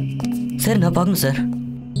எடுத்துட்டு வாங்க. சார் நான் பார்க்கணும் சார்.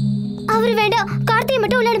 அவர் வேண்டாம், கார்த்தியை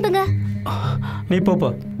மட்டும் உள்ள அனுப்புங்க. நீ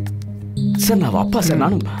போப்பா. சார் நான் அப்பா சார்,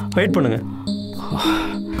 நானும் வெயிட் பண்ணுங்க.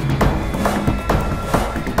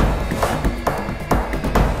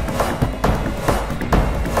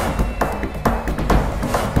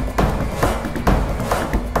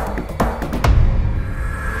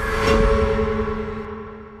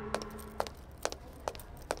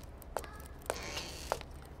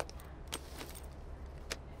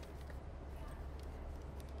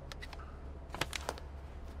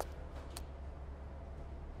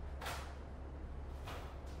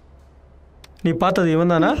 நீ பார்த்தது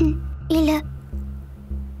இவன் தானா? இல்ல.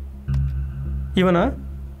 இவனா?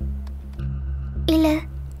 இல்ல.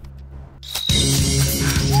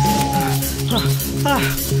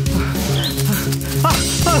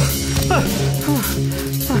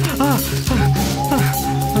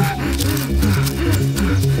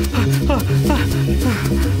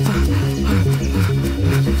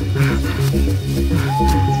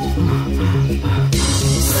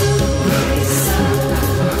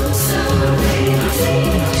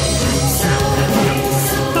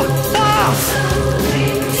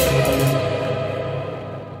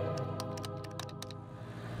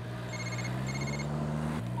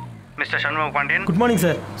 Mister Shanmuga Pandian. Good morning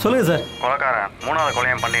sir. சொல்லுங்கள் சார். கொலைக்காரன் 3வது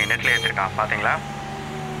கொலையம் பண்ணி நெட்டில் ஏற்றிருக்கான், பார்த்தீங்களா?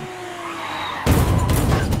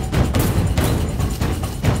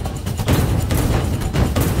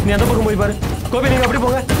 நீ அந்த பக்கம் போய் பாரு. கோபி நீங்கள் அப்படி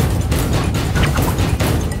போங்க.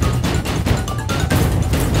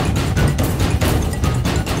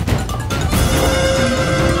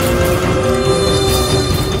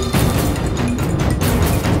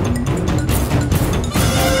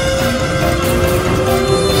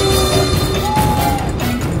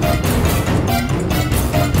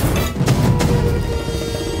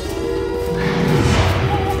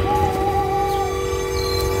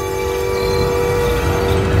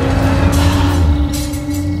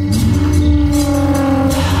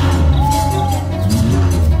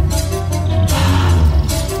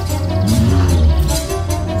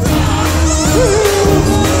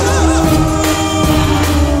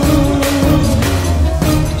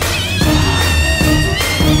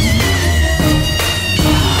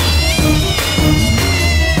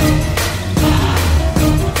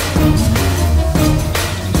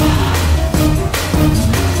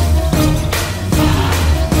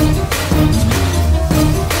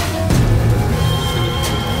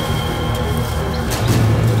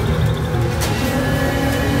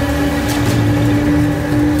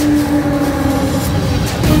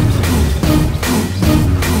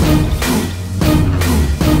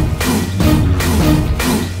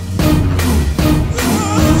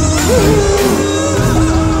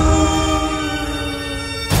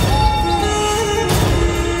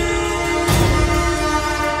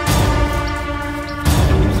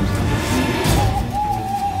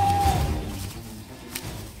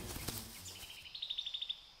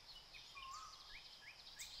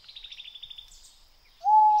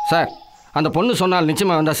 சார் அந்த பொண்ணு சொன்னால்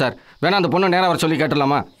நிச்சயமாக வந்தா சார். வேணா அந்த பொண்ணை நேராக வர சொல்லி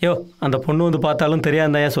கேட்டுடலாமா? யோ, அந்த பொண்ணு வந்து பார்த்தாலும்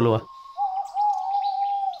தெரியாதான் ஏன் சொல்லுவா?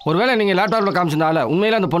 ஒருவேளை நீங்கள் லேப்டாப்பில் காமிச்சிருந்தால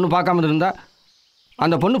உண்மையில அந்த பொண்ணு பார்க்காம இருந்தா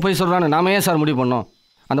அந்த பொண்ணு போய் சொல்கிறான்னு நாம ஏன் சார் முடிவு பண்ணோம்?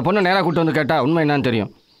 அந்த பொண்ணை நேராக கூப்பிட்டு வந்து கேட்டால் உண்மை என்னன்னு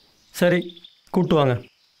தெரியும். சரி, கூப்பிட்டு வாங்க.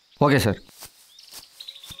 Okay sir.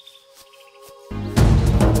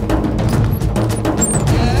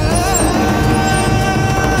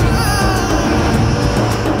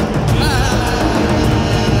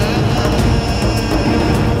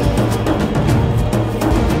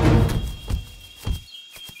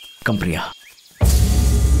 கம்பிரியா,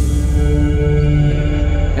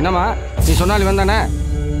 என்னம்மா நீ சொன்னால் இவன் தானே?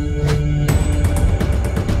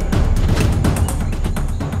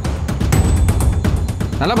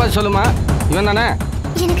 நல்லா பார்த்து சொல்லுமா, இவன் தானே?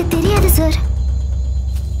 எனக்கு தெரியாது சார்.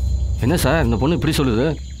 என்ன சார் இந்த பொண்ணு இப்படி சொல்லுது?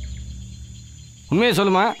 உண்மையை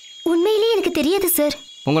சொல்லுமா. உண்மையிலேயே எனக்கு தெரியாது சார்.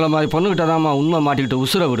 உங்களை மாதிரி பொண்ணுக்கிட்ட தான்மா உண்மை மாட்டிக்கிட்டு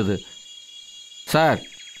உசுரை விடுது சார்.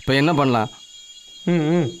 இப்போ என்ன பண்ணலாம்?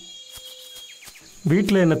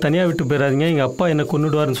 வீட்டில் என்னை தனியாக விட்டு போயிடாதீங்க, எங்கள் அப்பா என்னை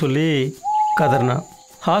கொன்னுடுவார்னு சொல்லி கதறினா.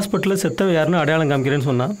 ஹாஸ்பிட்டலில் செத்தவ யாருன்னு அடையாளம் காமிக்கிறேன்னு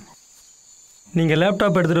சொன்னான். நீங்கள்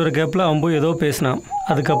லேப்டாப் எடுத்துகிட்டு வர கேப்பில் அவன் போய் ஏதோ பேசினான்.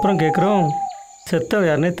 அதுக்கப்புறம் கேட்குறோம், செத்தவ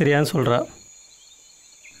யாருன்னே தெரியாதுன்னு சொல்கிறா.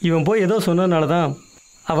 இவன் போய் ஏதோ சொன்னதுனால தான்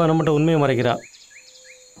அவன் நம்மகிட்ட உண்மையை மறைக்கிறா.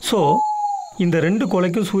 ஸோ இந்த 2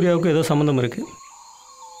 கொலைக்கும் சூர்யாவுக்கும் ஏதோ சம்மந்தம் இருக்குது.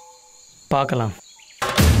 பார்க்கலாம்.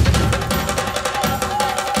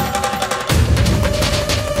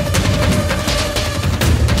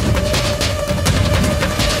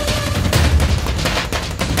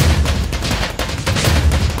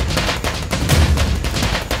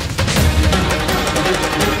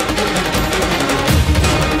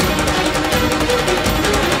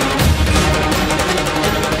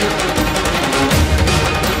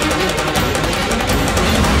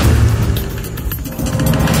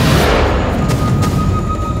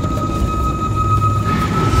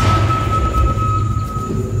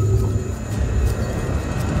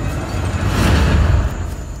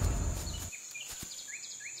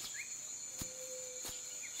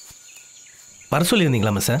 வர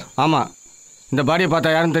சொல்லியிருந்தீங்களாமா சார்? ஆமாம். இந்த பாடியை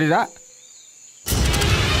பார்த்தா யாருன்னு தெரியுதா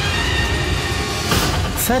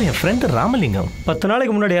சார்? என் ஃப்ரெண்டு ராமலிங்கம் 10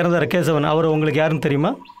 நாளைக்கு முன்னாடி இறந்தார் கேசவன். அவர் உங்களுக்கு யாருன்னு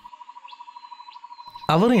தெரியுமா?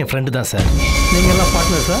 அவரும் என் ஃப்ரெண்டு தான் சார். நீங்கள் எல்லாம்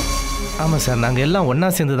பார்ட்னர் சார்? ஆமாம் சார், நாங்கள் எல்லாம் ஒன்றா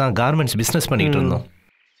சேர்ந்து தான் கார்மெண்ட்ஸ் பிஸ்னஸ் பண்ணிகிட்டு இருந்தோம்.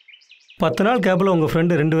 10 நாள் கேப்பில் உங்கள்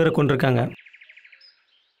ஃப்ரெண்டு 2 பேரை கொண்டிருக்காங்க.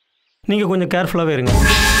 நீங்கள் கொஞ்சம் கேர்ஃபுல்லாகவே இருங்க.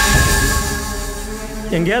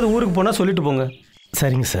 எங்கேயாவது ஊருக்கு போனால் சொல்லிட்டு போங்க.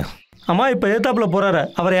 சரிங்க சார். அம்மா, இப்போ ஏத்தாப்பில் போகிறாரு,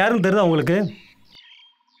 அவர் யாருன்னு தெரியுதா உங்களுக்கு?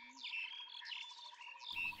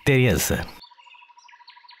 தெரியாது சார்.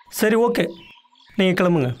 சரி, ஓகே, நீங்கள்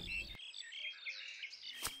கிளம்புங்க.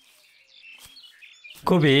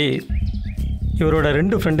 கோபி, இவரோட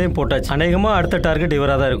 2 ஃப்ரெண்டையும் போட்டாச்சு. அநேகமாக அடுத்த டார்கெட்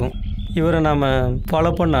இவராக தான் இருக்கும். இவரை நாம்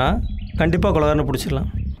ஃபாலோ பண்ணால் கண்டிப்பாக கொலகாரனை பிடிச்சிடலாம்.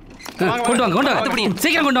 கொண்டு வாங்க, கொண்டு வாங்க,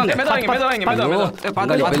 சீக்கிரம் கொண்டு வாங்க.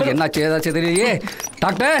 என்னாச்சு ஏதாச்சும் தெரியலையே.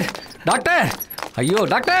 டாக்டர், டாக்டர், ஐயோ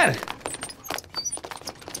டாக்டர்,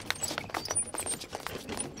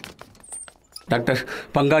 டாக்டர்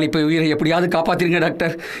பங்காளி போய் உயிரை எப்படியாவது காப்பாத்திருங்க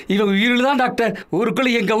டாக்டர். இவங்க உயிரில் தான் டாக்டர்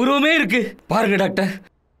ஊருக்குள்ள எங்க உருவமே இருக்கு பாருங்க டாக்டர்.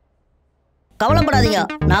 கவலைப்படாதீங்க,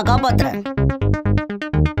 நான் காப்பாத்துறேன்.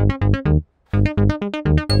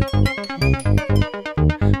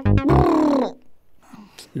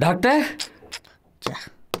 டாக்டர்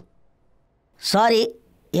சாரி,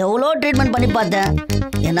 எவ்வளோ ட்ரீட்மெண்ட் பண்ணி பார்த்தேன்,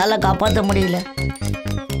 என்னால் காப்பாற்ற முடியல.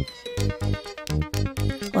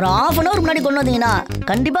 ஒரு 1/2 hour முன்னாடி கொண்டு வந்தீங்கன்னா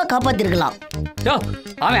கண்டிப்பாக காப்பாற்றிருக்கலாம். யோ,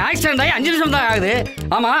 அவன் ஆக்சிடென்ட் ஆகி 5 நிமிஷம் தான் ஆகுது.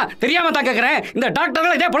 ஆமா, தெரியாம தான் கேட்குறேன். இந்த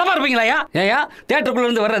டாக்டர்கள் இதே புலமா இருப்பீங்களா? ஏயா தியேட்டருக்குள்ள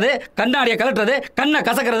இருந்து வர்றது, கண்ணாடியை கலட்டுறது, கண்ணை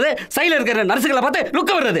கசக்கிறது, சைடில் இருக்கிற நர்ஸுகளை பார்த்து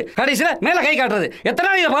லுக்க வர்றது, கடைசியில் மேலே கை காட்டுறது. எத்தனை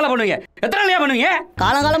நாள் இதை ஃபாலோ பண்ணுவீங்க? எத்தனை நாளையா பண்ணுவீங்க?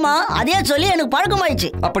 காலங்காலமா அதே சொல்லி எனக்கு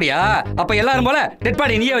பழக்கமாயிடுச்சு. அப்படியா? அப்ப எல்லாரும் போல டெட்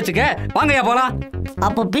பாடி நீயே வச்சுக்க. வாங்கயா போலாம்.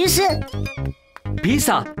 அப்போ பீஸு?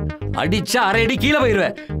 பீஸா? அடிச்சா அரை அடி கீழே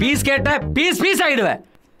போயிடுவேன். பீஸ் கேட்ட பீஸ் பீஸ் ஆயிடுவேன்.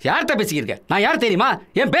 யார்கிட்ட பேசிக்கிருக்க? நான் யார் தெரியுமா?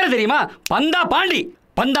 என் பேர் தெரியுமா? பந்தா பாண்டி.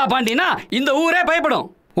 பந்தா பாண்டினா இந்த ஊரே பயப்படும்.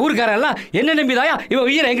 ஊருக்கார எல்லாம் என்ன நம்பிதாயா இவன்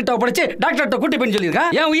உயிரை என்கிட்ட ஒப்படைச்சு டாக்டர்கிட்ட கூட்டி போய்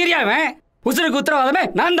சொல்லியிருக்கான். என் உயிரியாவன் உசுருக்கு உத்தரவாதமே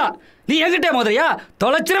நான் தான். நீ என்கிட்ட மோதிரியா?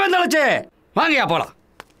 தொலைச்சிருவேன் தொலைச்சு. வாங்கயா போலாம்.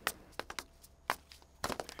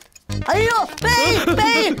 ஐயோ, பேய்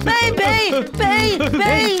பேய் பேய் பேய் பேய்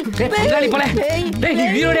பேய் பேய் போல. டேய், நீ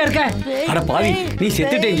உயிரோட இருக்க? அட பாவி, நீ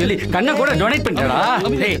செத்துட்டேன்னு சொல்லி கண்ணை கூட டொனேட் பண்ணிட்டடா.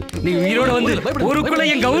 டேய், நீ உயிரோட வந்து ஊருக்குள்ள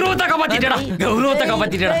என் கௌரவத்தை காப்பாத்திட்டடா. கௌரவத்தை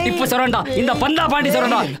காப்பாத்திட்டடா. இப்ப சொல்றேன்டா, இந்த பந்தா பாண்டி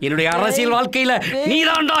சொல்றேன்டா, என்னுடைய அரசியல் வாழ்க்கையில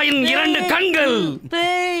நீதான்டா என் 2 கண்கள்.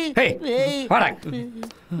 ஏய், வாடா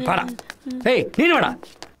வாடா. ஏய், நீ வாடா.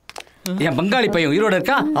 என் பங்காளி பையன் உயிரோட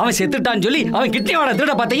இருக்கான், அவன் செத்துட்டான்னு சொல்லி அவன் கிட்னி வாட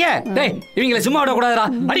திருட பாத்தீங்க. டேய் இவங்களை சும்மா விட கூடாதுடா,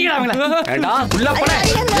 அடிக்கடா அவங்கள. ஏண்டா உள்ள போட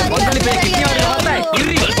பங்காளி பையன் கிட்னி வாட வாடா,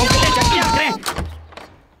 இறி உங்ககிட்ட சட்டி ஆக்குறேன்.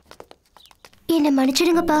 என்ன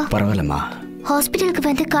மன்னிச்சிடுங்கப்பா. பரவாயில்லம்மா. ஹாஸ்பிட்டலுக்கு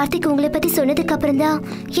வந்து கார்த்திக் உங்களை பத்தி சொன்னதுக்கு அப்புறம் தான்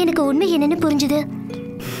எனக்கு உண்மை என்னன்னு புரிஞ்சுது.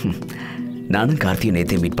 நானும் கார்த்தியை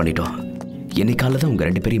நேத்தே மீட் பண்ணிட்டோம். என்னைக்கால தான் உங்க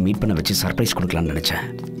 2 பேரையும் மீட் பண்ண வச்சு சர்ப்ரைஸ் கொடுக்கலாம்னு நினைச்சேன்.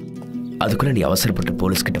 அதுக்குள்ள நீ அவசரப்பட்டு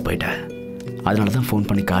போலீஸ் கிட்ட போயிட்ட. அதனால தான் ஃபோன்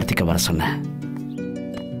பண்ணி கார்த்திகை வர சொன்னேன்.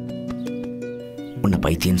 உன்னை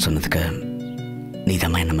பைத்தியன்னு சொன்னதுக்கு நீ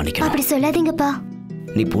தான் என்ன மன்னிக்கணும். அப்படி சொல்லாதீங்கப்பா.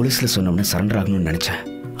 நீ போலீஸ்ல சொன்ன சரண்டர் ஆகணும்னு நினைச்சேன்.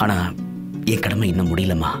 ஆனா என் கடமை இன்னும்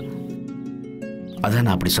முடியலம்மா. அதான்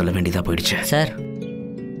நான் அப்படி சொல்ல வேண்டியதா போயிடுச்சு. சார்,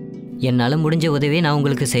 என்னால் முடிஞ்ச உதவியை நான்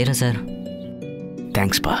உங்களுக்கு செய்கிறேன் சார்.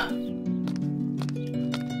 தேங்க்ஸ்பா.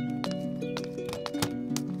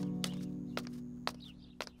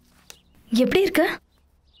 எப்படி இருக்க?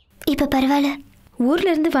 இப்ப பரவாயில்ல.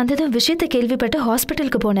 ஊர்ல இருந்து வந்ததும் விஷயத்தை கேள்விப்பட்டு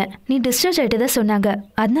ஹாஸ்பிட்டலுக்கு போனேன். நீ டிஸ்சார்ஜ் ஆயிட்டதா சொன்னாங்க,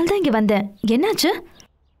 அதனால தான் இங்க வந்தேன். என்னாச்சு?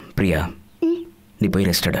 பிரியா, நீ போய்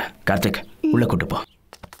ரெஸ்ட் எடு. கார்த்திக் உள்ள கூட்டு போ.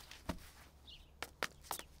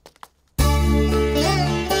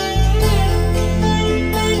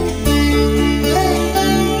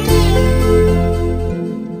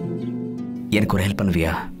 எனக்கு ஒரு ஹெல்ப்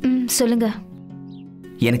பண்ணுவியா? சொல்லுங்க.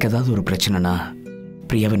 எனக்கு ஏதாவது ஒரு பிரச்சனைனா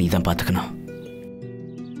பிரியாவை நீ தான் பார்த்துக்கணும்.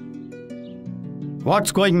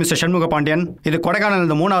 What's going mister Shanmuga Pandian? இது கொடைக்கானல்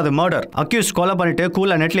இந்த 3வது மர்டர். அக்யூஸ் கொலை பண்ணிட்டு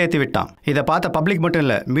கூலா நெட்ல ஏற்றி விட்டான். இதை பார்த்த பப்ளிக் மட்டும்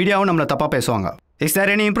இல்லை, மீடியாவும் நம்மளை தப்பா பேசுவாங்க. Is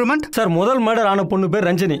there any improvement? Sir, முதல் மர்டர் ஆன பொண்ணு பேர்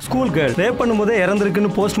ரஞ்சனி, ஸ்கூல் கேர்ள். ரேப் பண்ணும்போதே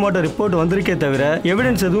இறந்திருக்குன்னு போஸ்ட்மார்ட்டம் ரிப்போர்ட் வந்திருக்கே தவிர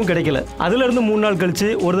எவிடன்ஸ் எதுவும் கிடைக்கல. அதுல இருந்து 3 நாள் கழிச்சு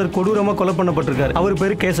ஒருத்தர் கொடூரமா கொலை பண்ணப்பட்டிருக்காரு. அவர்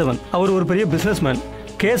பேரு கேசவன். அவர் ஒரு பெரிய பிசினஸ்மேன்.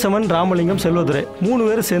 கேசவன், ராமலிங்கம், செல்வதுரை 3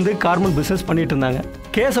 பேரும் சேர்ந்து கார்மெண்ட் பிசினஸ் பண்ணிட்டு இருந்தாங்க.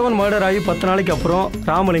 கேசவன் மர்டர் ஆகி 10 நாளைக்கு அப்புறம்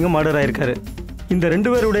ராமலிங்கம் மர்டர் ஆயிருக்காரு. இந்த 2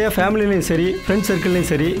 பேருடைய ஃபேமிலிலையும் சரி, ஃப்ரெண்ட்ஸ் சர்க்கிள்லையும்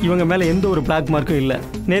சரி, இவங்க மேலே எந்த ஒரு பிளாக் மார்க்கும் இல்லை.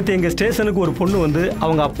 நேற்று எங்கள் ஸ்டேஷனுக்கு ஒரு பொண்ணு வந்து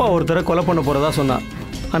அவங்க அப்பா ஒருத்தரை கொலை பண்ண போகிறதா சொன்னான்.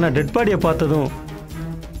 ஆனால் டெட் பாடியை பார்த்ததும்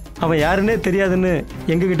அவன் யாருன்னே தெரியாதுன்னு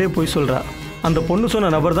எங்ககிட்டே போய் சொல்கிறா. அந்த பொண்ணு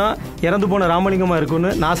சொன்ன நபர் தான் இறந்து போன ராமலிங்கமாக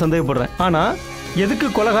இருக்குன்னு நான் சந்தேகப்படுறேன். ஆனால் எதுக்கு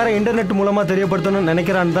கொலைகாரன் இன்டர்நெட் மூலமாக தெரியப்படுத்தணும்னு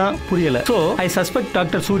நினைக்கிறான்னு தான் புரியல. So I suspect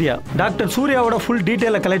doctor Surya. Doctor சூர்யாவோட ஃபுல்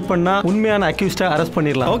டீட்டெயிலை கலெக்ட் பண்ணால் உண்மையான அக்யூஸ்டை அரெஸ்ட்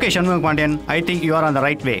பண்ணிடலாம். Okay Shanmuga Pandian, I think you are on the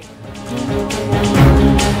right way.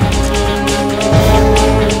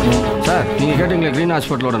 Sir, நீங்கள் கேட்டீங்களே க்ரீன்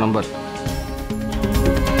ஹாஸ்பிட்டலோட நம்பர்.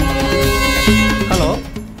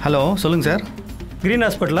 ஹலோ சொல்லுங்கள் சார். க்ரீன்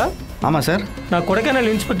ஹாஸ்பிட்டலா? ஆமாம் சார். நான்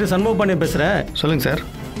கொடைக்கானல் இன்ஸ்பெக்டர் சண்முக பாண்டியன் பேசுகிறேன். சொல்லுங்கள் சார்.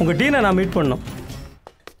 உங்கள் டீனை நான் மீட் பண்ணணும்.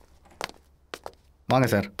 வாங்க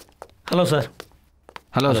sir. Hello sir.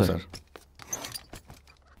 Hello sir.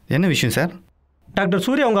 என்ன விஷயம் சார்? டாக்டர்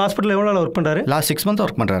சூர்யா உங்கள் ஹாஸ்பிட்டலில் எவ்வளோ நாள் ஒர்க் பண்ணுறாரு? லாஸ்ட் 6 மந்த்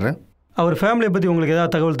ஒர்க் பண்ணுறாரு. அவர் ஃபேமிலியை பற்றி உங்களுக்கு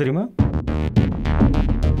ஏதாவது தகவல் தெரியுமா?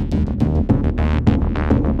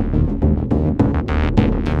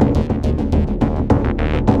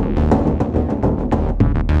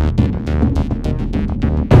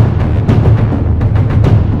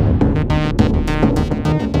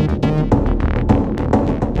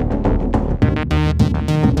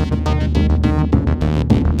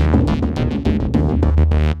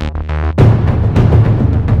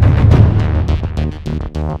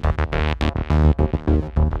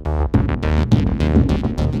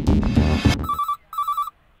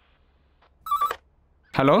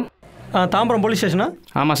 Hello, Tambaram police ஸ்டேஷனா?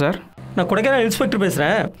 ஆமாம் சார். நான் கொடைக்கானல் இன்ஸ்பெக்டர்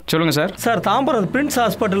பேசுகிறேன். சொல்லுங்கள் சார். சார், தாம்பரம் பிரின்ஸ்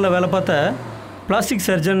ஹாஸ்பிட்டலில் வேலை பார்த்த பிளாஸ்டிக்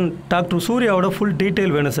சர்ஜன் டாக்டர் சூர்யாவோட ஃபுல்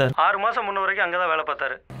டீட்டெயில் வேணும் சார். 6 மாதம் முன்ன வரைக்கும் அங்கே தான் வேலை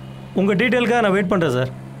பார்த்தாரு. உங்கள் டீட்டெயிலுக்காக நான் வெயிட் பண்ணுறேன்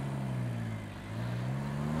சார்.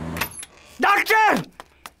 டாக்டர்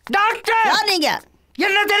டாக்டர் நீங்க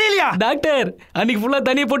என்ன தெரியலையா? டாக்டர், அன்னைக்கு ஃபுல்லா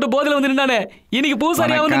தண்ணியை போட்டு போதையில வந்து நின்னானே, இன்னைக்கு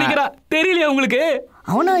பூசாரியா வந்து நிக்கிறா. தெரியலையா உங்களுக்கு?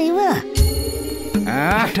 அவனா இவன்?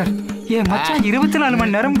 டாக்டர், என் மச்சான் 24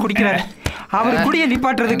 மணி நேரம் குடிக்கிறாரு. அவர் குடியை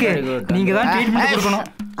நிப்பாட்டுறதுக்கு நீங்க தான் ட்ரீட்மெண்ட் கொடுக்கணும்.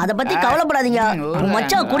 அதை பத்தி கவலைப்படாதீங்க. உன்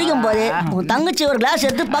மச்சான் குடிக்கும் போது உன் தங்கச்சி ஒரு கிளாஸ்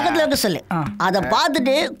எடுத்து பக்கத்துல வைக்க சொல்லு. அதை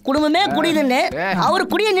பார்த்துட்டு குடும்பமே குடிதுன்னு அவர்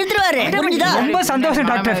குடியை நிறுத்துவாரு. புரிஞ்சுதா? ரொம்ப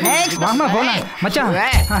சந்தோஷம் டாக்டர். வாமா போலாம் மச்சான்.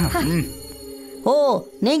 ஓ,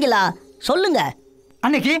 நீங்களா? சொல்லுங்க.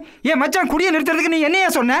 அன்னைக்கு என் மச்சான் குடியை நிறுத்துறதுக்கு நீ என்னையா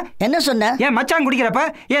சொன்ன? என்ன சொன்ன? என் மச்சான் குடிக்கிறப்ப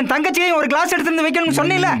என் தங்கச்சியையும் ஒரு கிளாஸ் எடுத்து வைக்கணும்னு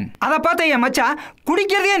சொன்னீல. அதை பார்த்த என் மச்சான்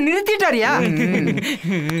குடிக்கிறதையே நிறுத்திட்டாரியா?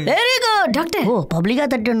 Very good doctor. ஓ, பப்ளிக்கா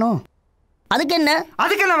தட்டணும். அதுக்கு என்ன?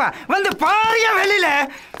 அதுக்கு என்னவா? வந்து பாரியா வெளியில.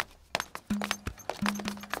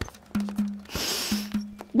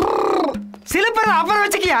 சிலப்பரை அப்புறம்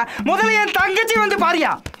வச்சுக்கியா, முதல்ல என் தங்கச்சி வந்து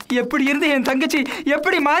பாரியா. எப்படி இருந்து என் தங்கச்சி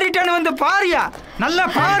எப்படி மாறிட்டான்னு வந்து பாரியா. நல்லா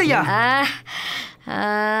பாரியா.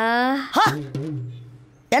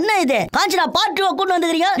 என்ன இது? காஞ்சினா பார்ட் 2 கொண்டு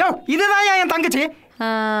வந்துக்கிறீங்க? இதுதான் என் தங்கச்சி.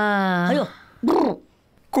 ஐயோ,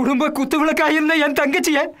 குடும்ப குத்துவிளக்கா இருந்த என்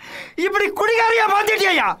தங்கச்சிய இப்படி குடிகாரியா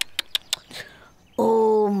மாத்திட்டியா? Oh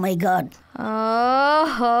my God.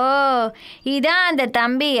 ஓஹோ, இதான் அந்த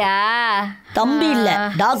தம்பியா? தம்பி இல்ல,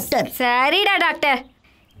 டாக்டர். சரிடா டாக்டர்,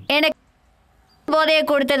 எனக்கு போதைய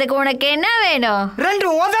கொடுத்ததுக்கு உனக்கு என்ன வேணும்? 2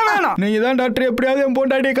 உத வேணும். நீங்க தான் டாக்டர் எப்படியாவது என்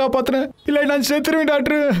பொண்டாட்டியை காப்பாத்துறேன், இல்லை நான் செத்துருவேன்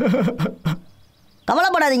டாக்டர்.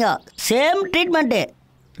 கவலைப்படாதீங்க, சேம் ட்ரீட்மெண்ட்டு.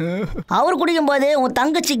 அவர் குடிக்கும்போது உன்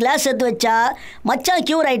தங்கச்சி கிளாஸ் எடுத்து வச்சா மச்சான்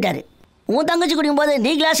கியூர் ஆயிட்டாரு. உன் தங்கச்சி குடிக்கும்போது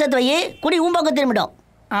நீ கிளாஸ் எடுத்து வை, குடி உன் பக்கம் திரும்பிடும்.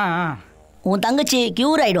 உன் தங்கச்சி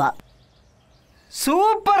கியூர் ஆயிடுவா.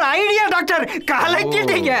 Super idea doctor,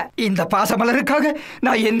 கலக்கிட்டீங்க. இந்த பாசமலருக்காக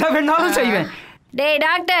நான் என்ன வேணாலும் செய்வேன். டேய்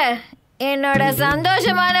டாக்டர், என்னோட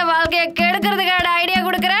சந்தோஷமான வாழ்க்கையை கெடுக்கிறதுக்கான ஐடியா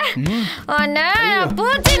கொடுக்குற? அண்ணா,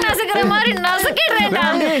 பூச்சி நசுக்கிற மாதிரி நசுக்கிடுறேன்டா.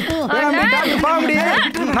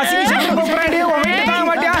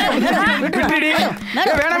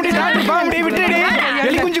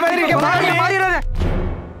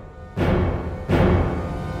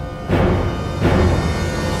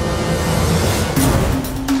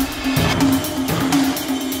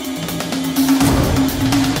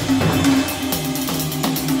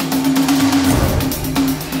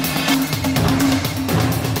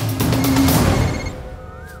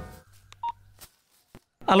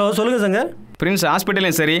 ஹலோ, சொல்லுங்க சங்கர். பிரின்ஸ்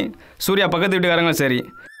ஹாஸ்பிட்டலையும் சரி, சூர்யா பக்கத்து வீட்டுக்காரங்களும் சரி,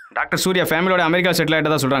 டாக்டர் சூர்யா ஃபேமிலியோட அமெரிக்கா செட்டில்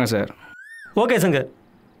ஆகிட்டதா சொல்கிறாங்க சார். ஓகே சங்கர்,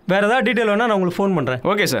 வேறு ஏதாவது டீட்டெயில் வேணால் நான் உங்களுக்கு ஃபோன் பண்ணுறேன்.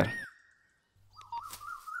 Okay sir.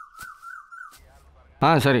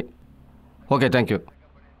 சரி, ஓகே, தேங்க்யூ.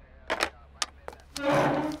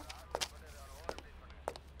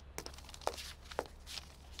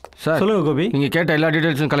 சார் சொல்லுங்கள் கோபி. நீங்கள் கேட்ட எல்லா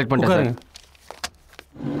டீட்டெயில்ஸும் கலெக்ட் பண்ணிட்டேன்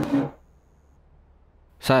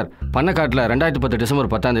சார். பண்ணக்காட்டில் 2010 டிசம்பர்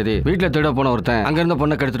 10 வீட்டில் திருட போன ஒருத்தன் அங்கேருந்து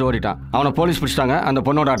பொண்ணை கெடுத்துட்டு ஓடிட்டான். அவனை போலீஸ் பிடிச்சிட்டாங்க. அந்த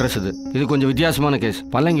பொண்ணோட அட்ரஸ் இது கொஞ்சம் வித்தியாசமான கேஸ்.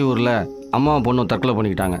 பல்லங்கி ஊரில் அம்மாவும் பொண்ணும் தற்கொலை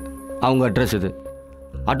பண்ணிக்கிட்டாங்க. அவங்க அட்ரஸ் இது.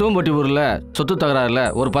 அட்டுவம்பட்டி ஊரில் சொத்து தகராறில்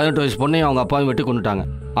ஒரு 18 வயசு பொண்ணையும் அவங்க அப்பாவையும் வெட்டி கொண்டுட்டாங்க.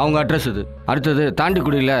 அவங்க அட்ரஸ் இது. அடுத்தது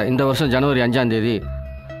தாண்டிக்குடியில் இந்த வருஷம் ஜனவரி 5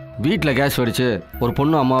 வீட்டில் கேஸ் வெடிச்சு ஒரு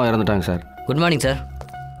பொண்ணும் அம்மாவும் இறந்துட்டாங்க சார். Good morning sir.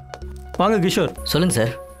 வாங்க கிஷோர். சொல்லுங்கள்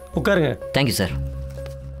சார். உட்காருங்க. Thank you sir.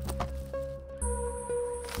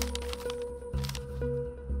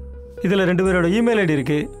 இதில் 2 பேரோட இமெயில் ஐடி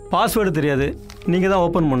இருக்குது. பாஸ்வேர்டு தெரியாது, நீங்கள் தான்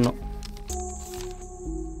ஓப்பன் பண்ணணும்.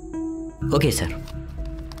 Okay sir.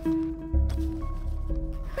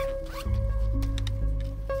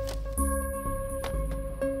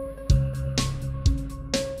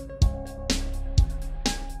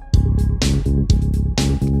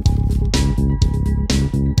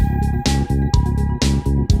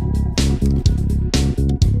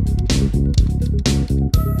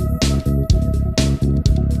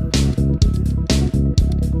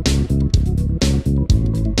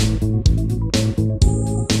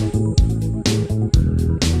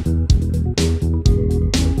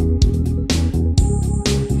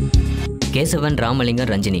 கேசவன், ராமலிங்கம்,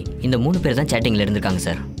 ரஞ்சினி இந்த 3 பேர் தான் சேட்டிங்கில் இருந்திருக்காங்க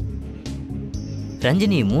சார்.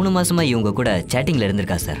 ரஞ்சினி 3 மாசமா இவங்க கூட சேட்டிங்கில்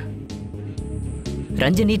இருந்திருக்கா சார்.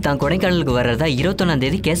 ரஞ்சினி தான் கொடைக்கானலுக்கு வர்றதா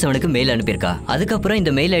 21 கேசவனுக்கு மெயில் அனுப்பியிருக்கா. அதுக்கப்புறம்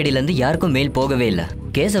இந்த மெயில் ஐடியிலேருந்து யாருக்கும் மெயில் போகவே இல்லை.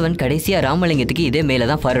 கேசவன் கடைசியாக ராமலிங்கத்துக்கு இதே மெயிலை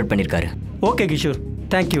தான் ஃபார்வர்ட் பண்ணியிருக்காரு. Okay Kishore,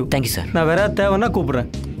 thank you. Thank you sir. நான் வேற தேவைன்னா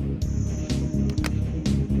கூப்பிட்றேன்.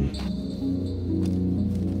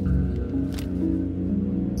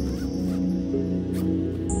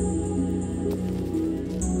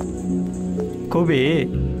 கோபி,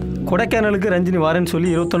 கொடைக்கானலுக்கு ரஞ்சினி வாரேன்னு சொல்லி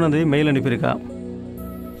 21 மெயில் அனுப்பியிருக்கா.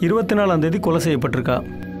 24 கொலை செய்யப்பட்டிருக்கா.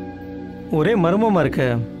 ஒரே மர்மமாக இருக்க,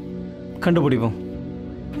 கண்டுபிடிப்போம்.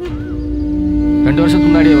 2 வருஷத்துக்கு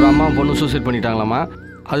முன்னாடி ஒரு அம்மா பொண்ணு சூசைட் பண்ணிட்டாங்களாமா.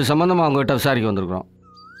 அது சம்மந்தமாக அவங்ககிட்ட விசாரிக்க வந்திருக்கிறோம்.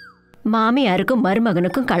 மாமியாருக்கும்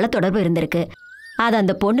மருமகனுக்கும் கள்ள தொடர்பு இருந்திருக்கு. அது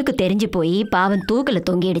அந்த பொண்ணுக்கு தெரிஞ்சு போய் பாவம் தூக்கில்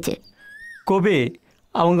தொங்கிடுச்சு. கோபி,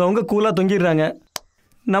 அவங்க கூலாக தொங்கிடுறாங்க,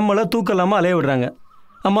 நம்மளை தூக்கலாமல் அலைய விடுறாங்க.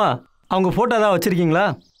 அம்மா, அவங்க ஃபோட்டோ தான் வச்சுருக்கீங்களா?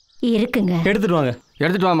 இருக்குங்க. எடுத்துகிட்டு வாங்க.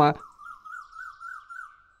 எடுத்துகிட்டு வாமா.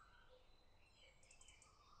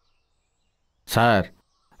 சார்,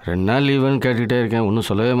 2 நாள் லீவுன்னு கேட்டுக்கிட்டே இருக்கேன், ஒன்றும்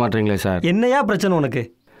சொல்லவே மாட்டீங்களே சார். என்னையா பிரச்சனை உனக்கு?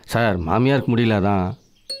 சார், மாமியாருக்கு முடியலதான்.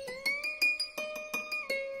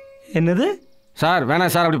 என்னது சார்?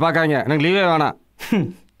 வேணாம் சார், அப்படி பார்க்காதீங்க, எனக்கு லீவே வேணாம்.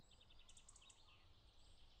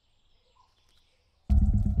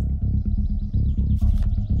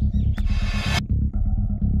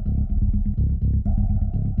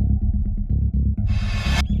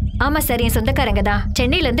 ஆமா சார், என் சொந்தக்காரங்க தான்.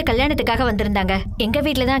 சென்னையில இருந்து கல்யாணத்துக்காக வந்திருந்தாங்க. எங்க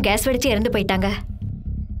வீட்டில தான் கேஸ் வெடிச்சு இறந்து போயிட்டாங்க.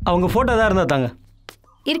 அவங்க போட்டோ தான் இருந்தா தாங்க.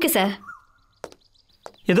 இருக்கு சார்.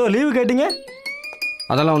 ஏதோ லீவு கேட்டீங்க?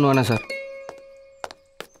 அதெல்லாம் ஒன்றும் வேணாம் சார்.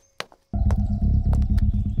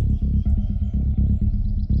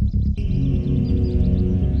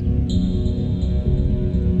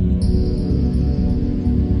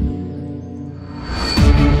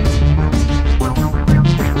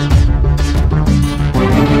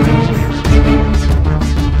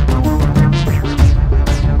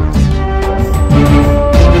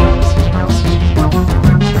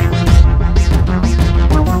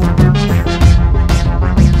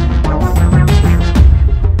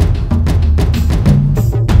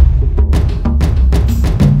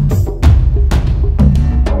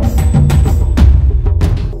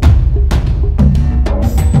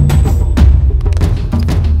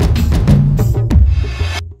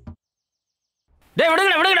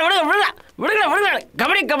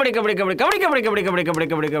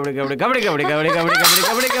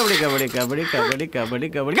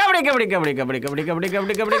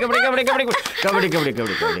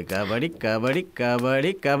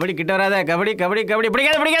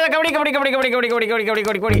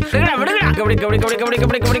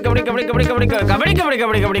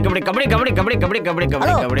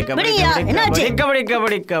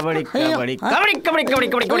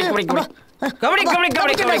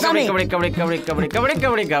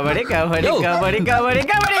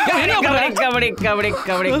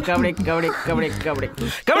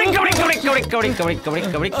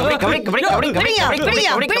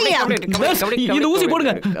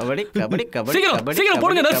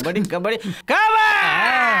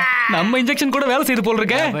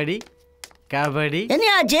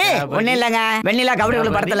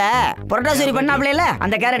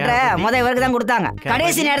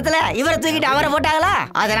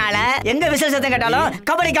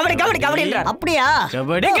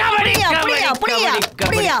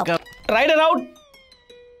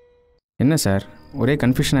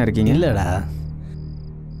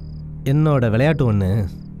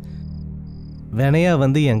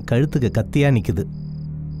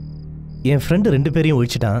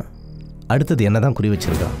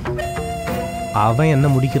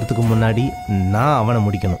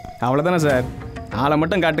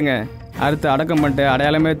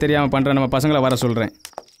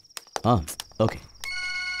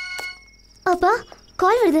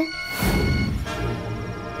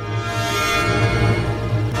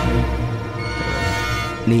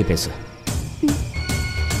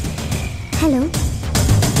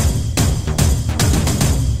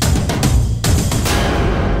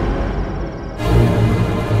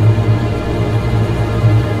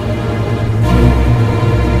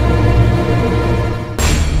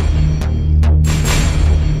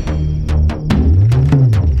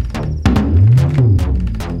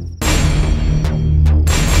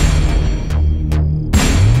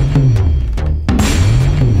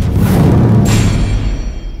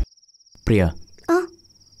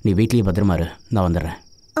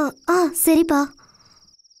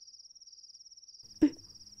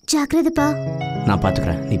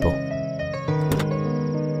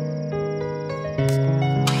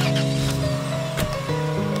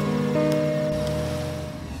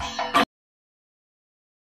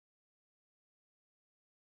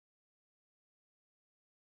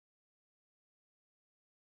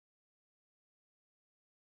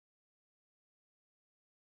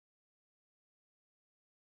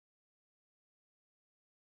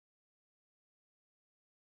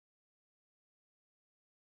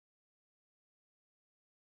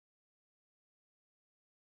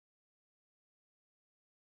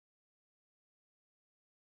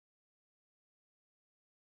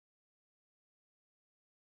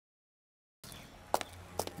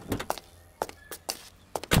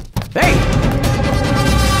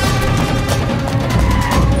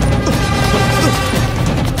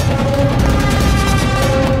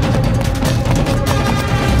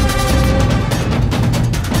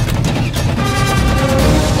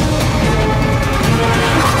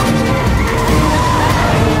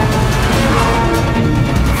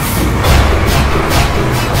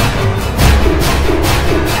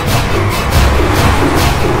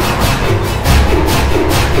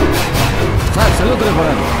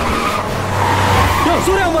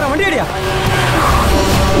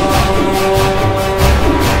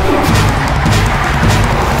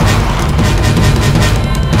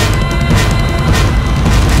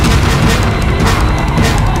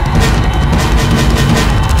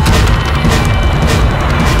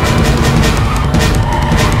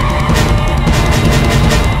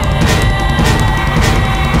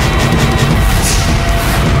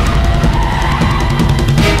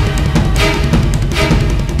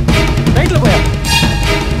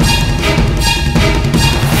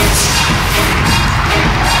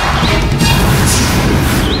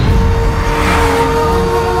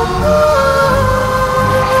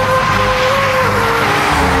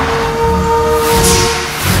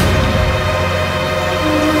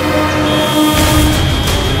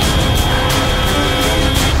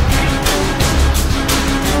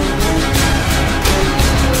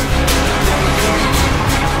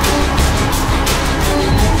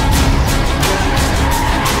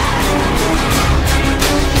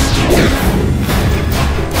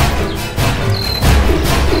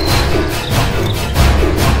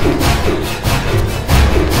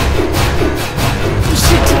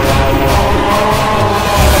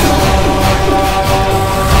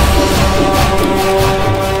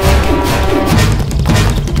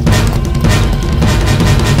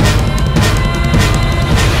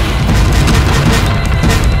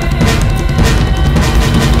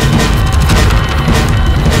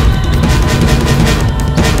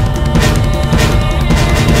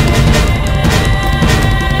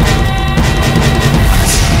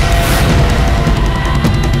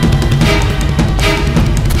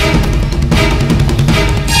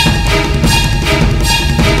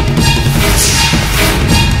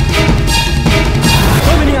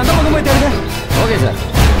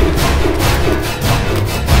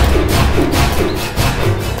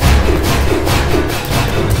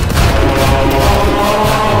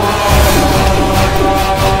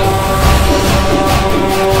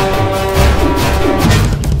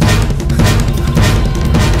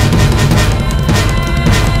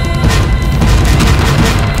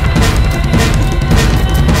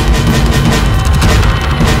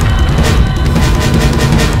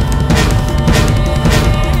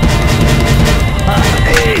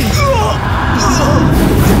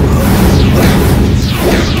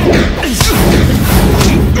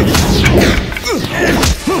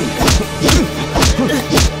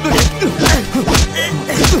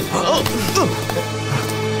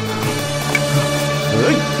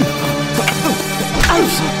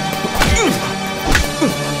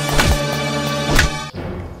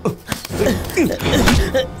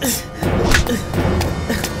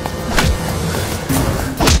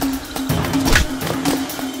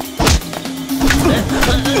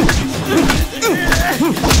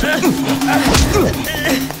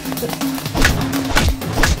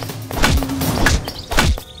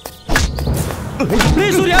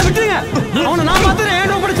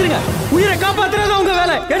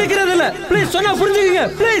 எடுக்கிறது இல்ல. ப்ளீஸ் சொன்னா புரிஞ்சுக்கங்க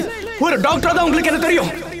ப்ளீஸ். ஒரு டாக்டரா தான் உங்களுக்கு என்ன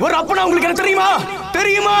தெரியும், ஒரு அப்பனா உங்களுக்கு என்ன தெரியுமா?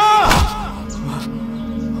 தெரியுமா?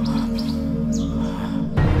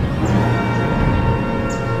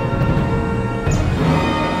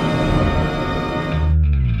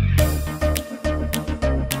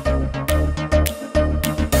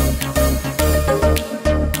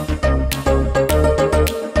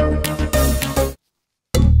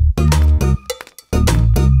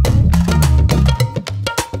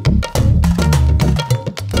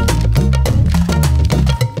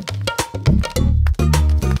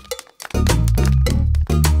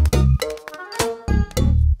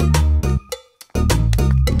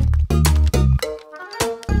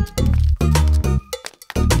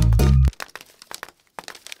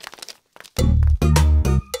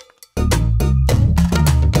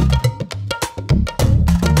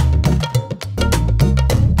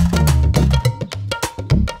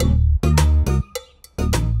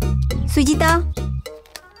 சுஜிதா,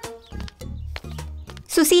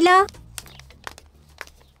 சுசீலா,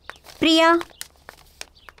 பிரியா,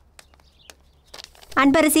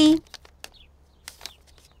 அன்பரசி,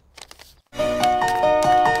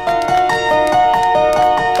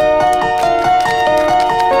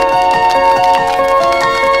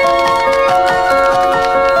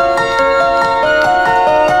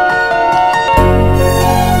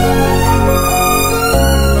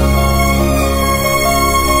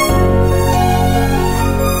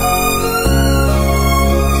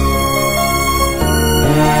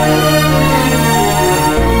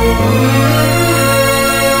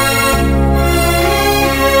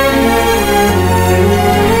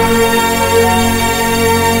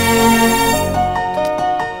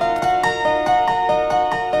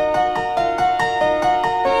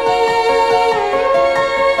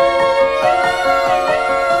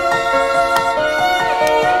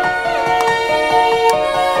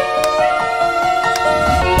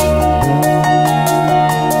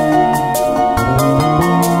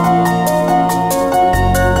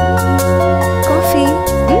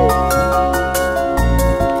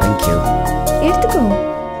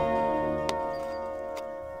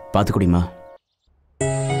 பார்த்து குடிமா.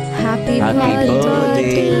 Happy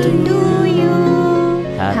birthday to you.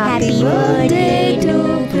 Happy birthday to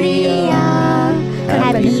Priya.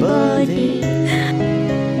 Happy birthday.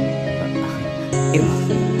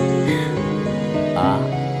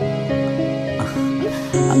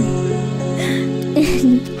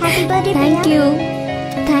 Happy birthday, Thank you.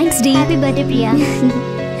 Thanks, Dee. Happy birthday, Priya.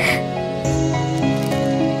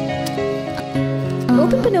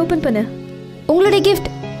 Open பண்ணு. உங்களுடைய gift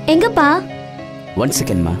எங்கப்பா? ஒன்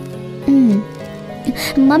செகண்ட்மா.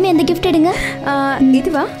 மம்மி அந்த gift எடுங்க.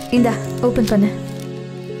 இதுவா? இந்தா ஓபன் பண்ணு.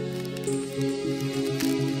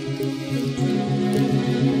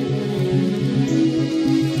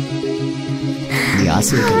 நீ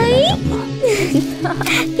ஆசீர்வாதம்.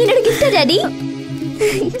 என்னோட gift daddy.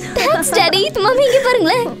 Thanks daddy. Mummy இங்க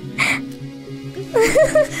பாருங்களேன்.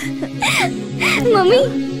 Mummy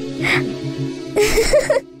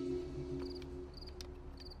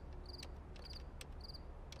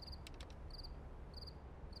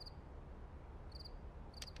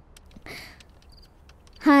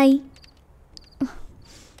hi.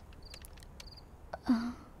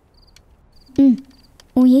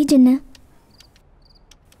 உன் ஏஜ் என்ன?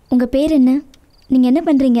 உங்கள் பேர் என்ன? நீங்கள் என்ன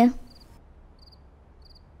பண்ணுறீங்க?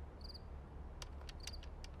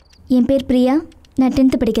 என் பேர் பிரியா. நான்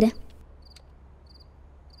 10th படிக்கிறேன்.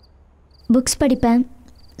 புக்ஸ் படிப்பேன்,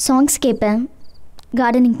 சாங்ஸ் கேட்பேன்,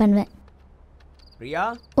 கார்டனிங் பண்ணுவேன். பிரியா,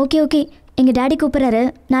 ஓகே எங்கள் டாடி கூப்பிட்றாரு.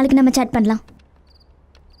 நாளைக்கு நம்ம சேட் பண்ணலாம்.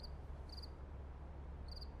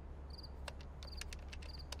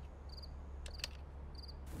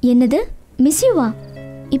 என்னது மிஸ் யூவா?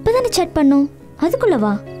 இப்போ தானே சேட் பண்ணோம்,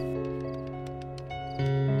 அதுக்குள்ளவா?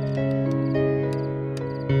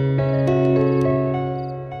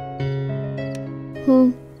 ஓ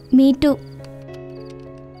மீ டூ.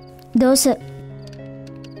 தோசை.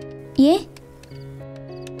 ஏ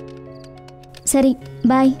சரி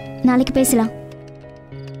பாய், நாளைக்கு பேசலாம்.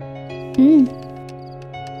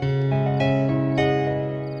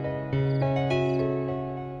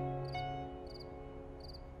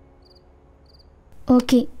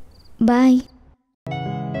 Okay bye.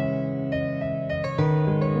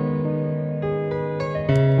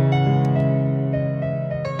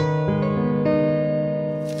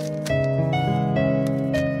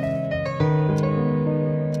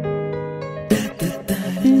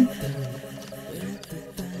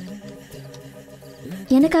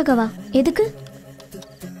 எனக்காகவா? எதுக்கு?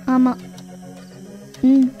 ஆமாம்.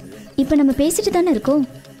 இப்போ நம்ம பேசிட்டு தானே இருக்கோம்.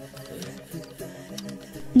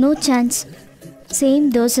 No chance. Same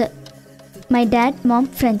dosa. My dad mom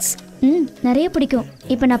friends. நிறைய பிடிக்கும்.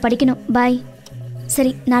 இப்போ நான் படிக்கணும். பாய்.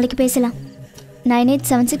 சரி, நாளைக்கு பேசலாம்.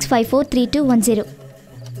 9876543210.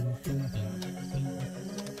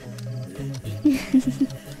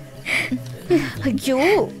 ஐயோ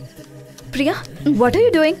Priya, what are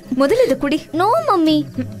you doing? முதல்ல இதை குடி. No mummy.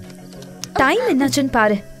 டைம் என்னாச்சுன்னு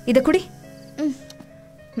பாரு. இதை குடி.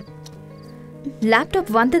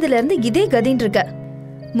 லேப்டாப் வந்ததுல இருந்து இதே கதின்னு இருக்க.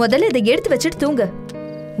 முதல்ல இதை எடுத்து வச்சுட்டு தூங்கு.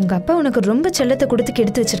 உங்க அப்பா உனக்கு ரொம்ப செல்லத்தை கொடுத்து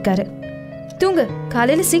எடுத்து வச்சிருக்காரு. தூங்கு.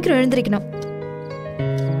 காலையில சீக்கிரம் எழுந்திருக்கணும்.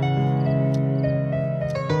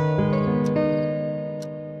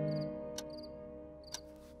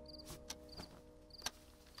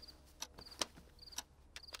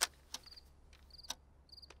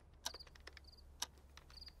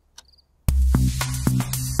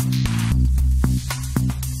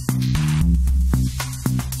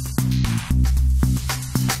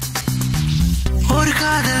 ஒரு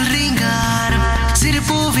காதல் ரீங்காரம், சிறு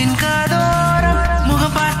பூவின் காதோரம்,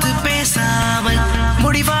 முகம் பார்த்து பேசாமல்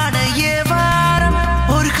முடிவான ஏவாரம்.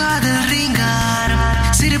 ஒரு காதல் ரீங்காரம்,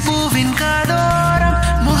 சிறு பூவின் காதோரம்,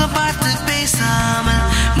 முகம் பார்த்து பேசாமல்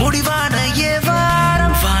முடிவான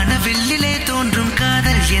ஏவாரம். வானவில்லிலே தோன்றும்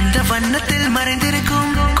காதல் எந்த வண்ணத்தில்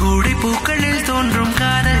மறைந்திருக்கும்? கூடை பூக்களில் தோன்றும்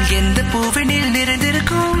காதல் எந்த பூவினில்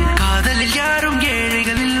நிறைந்திருக்கும்? காதலில் யாரும்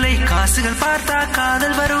ஏழைகள் இல்லை, காசுகள் பார்த்தா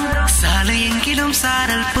காதல் வரும். சாலை எங்கிலும்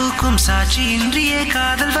சாரல் பூக்கும், சாட்சியின்றியே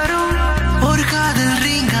காதல் வரும். ஒரு காதல்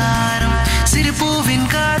ரீங்காரம், சிறு பூவின்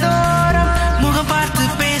காதோரம், முகம் பார்த்து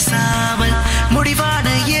பேசாமல் முடிவான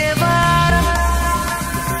ஏவாரம்.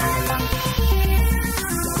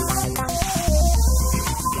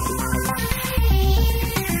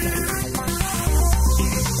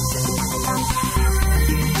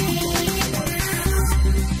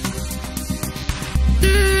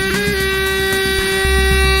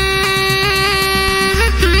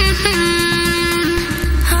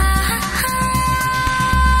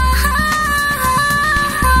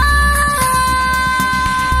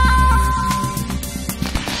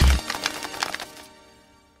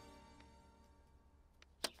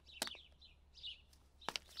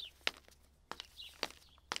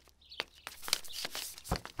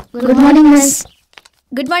 Good morning, miss.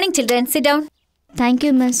 Good morning, children. Sit down. Thank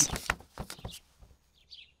you, miss.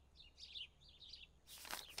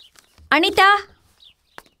 Anita.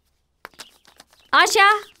 Asha.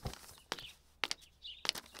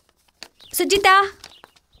 Sujita.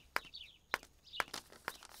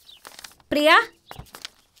 Priya.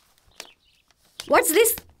 What's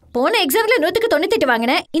this? போன எக்ஸாம்ல 198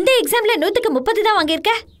 வாங்கினேன். இந்த எக்ஸாம்ல 130 தான்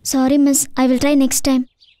வாங்கியிருக்க. Sorry, miss. I will try next time.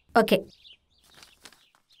 Okay.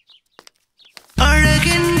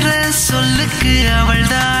 அழகின்ற சொல்லுக்கு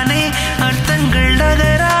அவள்தானே அர்த்தங்கள்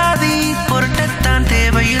நகராதி, பொருட்டத்தான்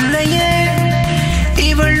தேவையில்லையே.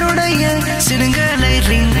 இவளுடைய சிறுங்களை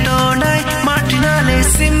ரிங்டோனாய் மாற்றினாலே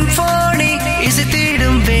சிம்போனி,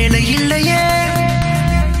 இசைத்திடும் வேலை இல்லையே.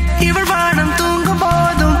 இவள் வானம் தூங்கும்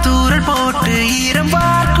போதும் தூரல் போட்டு ஈரம்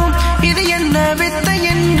பார்க்கும், இது என்ன வித்தை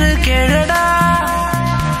என்று கேளடா.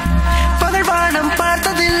 பகல் வானம்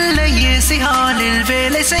பார்த்ததில்லை, ஏசி ஹாலில்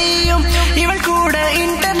வேலை செய்யும் இவள் கூட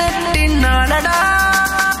இன்டர்நெட்டின் நாளடா.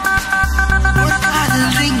 ஒரு காதல்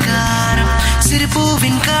ரீங்காரம், சிறு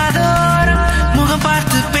பூவின் காதோரம், முகம்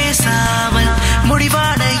பார்த்து பேசாமல்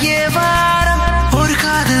முடிவான ஏவாரம். ஒரு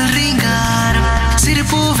காதல் ரீங்காரம், சிறு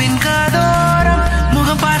பூவின் காதோரம்,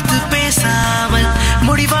 முகம் பார்த்து பேசாமல்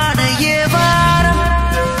முடிவான ஏவாரம்.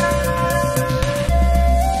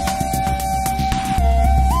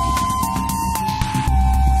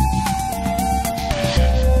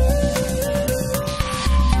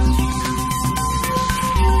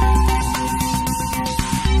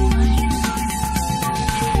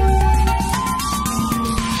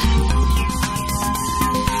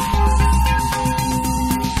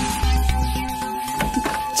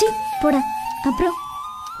 போடா. அப்புறம்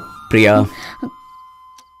பிரியா,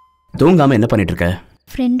 தூங்காம என்ன பண்ணிட்டு இருக்க?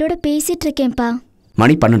 ஃப்ரெண்டோட பேசிட்டு இருக்கேன்ப்பா.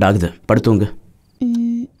 மணி 12 ஆகுது, படுத்தூங்கு.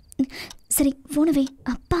 சரி, போன வை.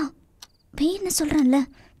 அப்பா வை, என்ன சொல்றான்ல,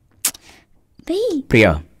 வை.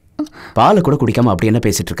 பிரியா, பாலை கூட குடிக்காம அப்படி என்ன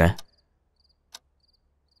பேசிட்டு இருக்க?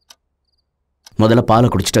 முதல்ல பாலை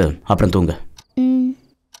குடிச்சிட்டு அப்புறம் தூங்கு.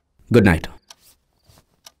 Good night.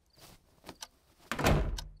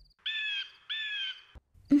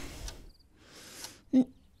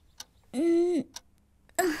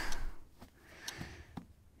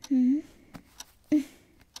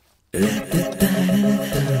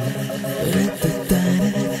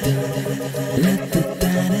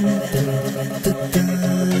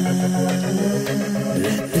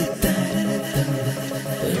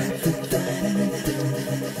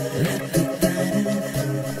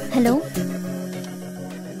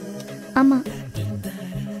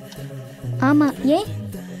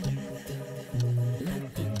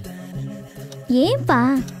 வாப்பா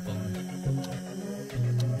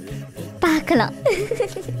பார்க்கலாம்.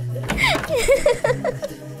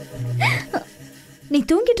 நீ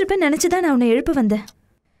தூங்கிட்டு இருப்ப நினைச்சுதான் நான் உன்னை எழுப்ப வந்தேன்.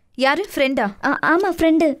 யாரு ஃப்ரெண்டா? ஆமா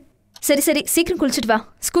ஃப்ரெண்டு. சரி சரி சீக்கிரம் குளிச்சுட்டு வா,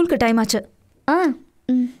 ஸ்கூலுக்கு டைம் ஆச்சு.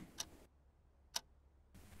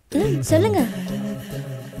 சொல்லுங்க.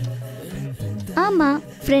 ஆமா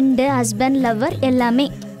ஃப்ரெண்டு, ஹஸ்பண்ட், லவ்வர் எல்லாமே.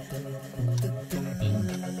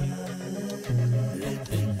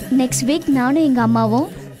 நெக்ஸ்ட் வீக் நானும் எங்க அம்மாவும்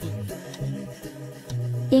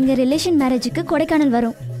எங்க ரிலேஷன் மேரேஜுக்கு கொடைக்கானல்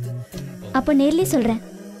வரும். அப்போ நேர்லயே சொல்றேன்.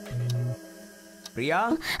 பிரியா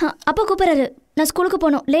அப்பா கூப்பிடுறாரு, நான் ஸ்கூலுக்கு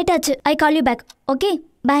போகணும், லேட் ஆச்சு. ஐ call you back. Okay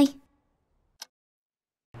bye.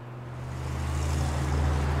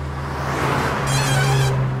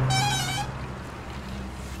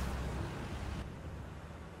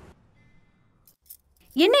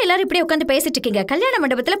 என்ன எல்லாரும் இப்படி உட்காந்து பேசிட்டு இருக்கீங்க? கல்யாண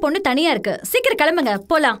மண்டபத்துல பொண்ணு தனியா இருக்கு. சீக்கிரம் கிளம்புங்க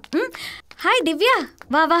போலாம். ஹாய் திவ்யா,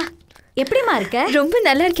 வா வா. எப்படிமா இருக்க? ரொம்ப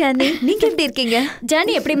நல்லா இருக்கேன். நீங்க எப்படி இருக்கீங்க?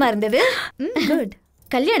 ஜர்னி எப்படிமா இருந்தது? குட்.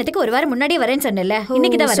 கல்யாணத்துக்கு ஒரு வாரம் முன்னாடியே வரேன்னு சொன்னல,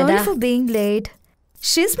 இன்னைக்கு தான் வரதா? Sorry for being late.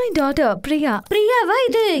 She is my daughter, Priya. பிரியாவா?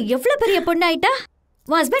 இது எவ்வளவு பெரிய பொண்ணு ஆயிட்டா?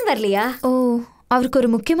 உன் ஹஸ்பண்ட் வரலையா? ஓ, அவருக்கு ஒரு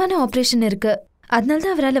முக்கியமான ஆபரேஷன் இருக்கு, அதனால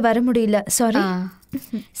தான் அவரால வர முடியல. சாரி.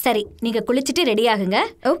 சரி, நீங்க குளிச்சிட்டு ரெடி ஆகுங்க.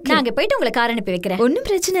 நாங்க போயிட்டு உங்களை கார் அனுப்பி வைக்கிறேன். ஒன்றும்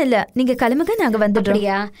பிரச்சனை இல்ல, நீங்க கிளம்புங்க, நாங்க வந்துடுறோம்.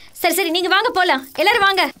 அப்படியா? சரி சரி, நீங்க வாங்க போலாம். எல்லாரும்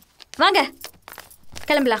வாங்க வாங்க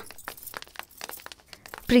கிளம்பலாம்.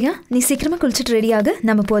 பிரியா, நீ சீக்கிரமா குளிச்சிட்டு ரெடி ஆகு,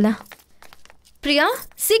 நம்ம போலாம். பிரியா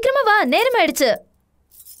சீக்கிரமா வா, நேரம் ஆயிடுச்சு.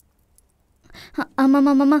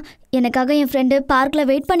 ஆமாம்மா, எனக்காக என் ஃப்ரெண்டு பார்க்கில்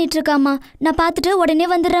வெயிட் பண்ணிட்டு இருக்காம்மா. நான் பார்த்துட்டு உடனே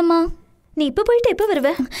வந்துடுறேம்மா. நீ இப்போ போயிட்டு எப்போ வருவ?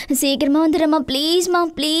 சீக்கிரமா வந்துடுறேம்மா, ப்ளீஸ்மா,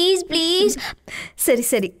 ப்ளீஸ் ப்ளீஸ். சரி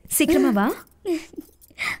சரி, சீக்கிரமா வா.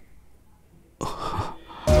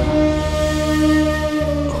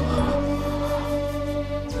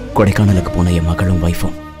 கொடைக்கானலுக்கு போன என் மகளும்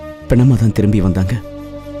வைஃபும் பிணமா தான் திரும்பி வந்தாங்க.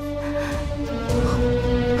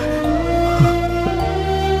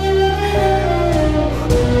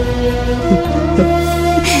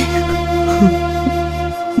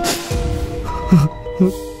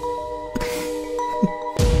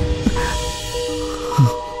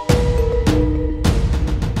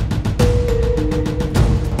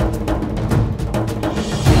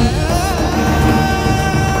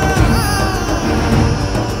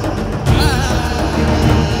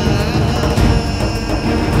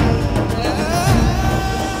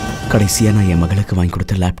 கடைசியா நான் என் மகளுக்கு வாங்கி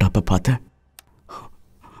கொடுத்த லேப்டாப்பை பார்த்தேன்.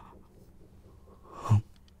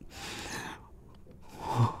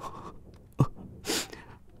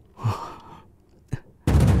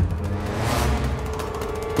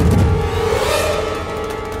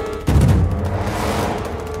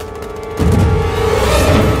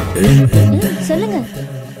 சொல்லுங்க.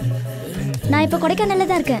 நான் இப்போ கொடைக்கானல்ல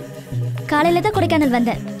தான் இருக்கேன். காலையில தான் கொடைக்கானல்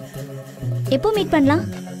வந்தேன். எப்போ மீட் பண்ணலாம்?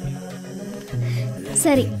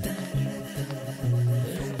 சரி,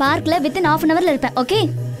 பார்க்ல வித்தின் ½ an hourல இருப்பேன். ஓகே.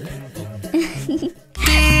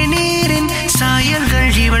 தேநீரின் சாயல்கள்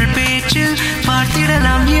இவள் பேச்சில்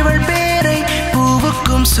பார்த்திடலாம், இவள் பேரை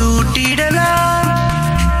பூவுக்கும் சூட்டிடலாம்.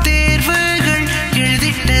 தேர்வுகள்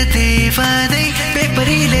எழுதிட்ட தேவதை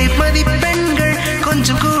பேப்பரிலே மதிப்பெண்கள்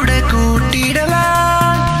கொஞ்சம் கூட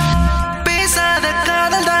கூட்டிடலாம். பேசாத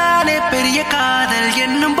காதல் தானே பெரிய காதல்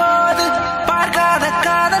என்னும் போது பார்க்காத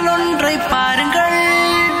காதல் ஒன்றை பாருங்கள்.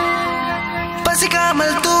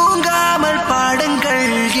 பசிக்காமல் தூங்காமல் பாடுங்கள்,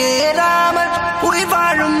 ஏறாமல் உயிர்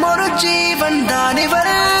வாழும் ஒரு ஜீவன் தான் இவர்.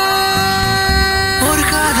 ஒரு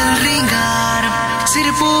காதல் ரீங்காரம்,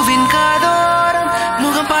 சிறு பூவின் காதோரம்,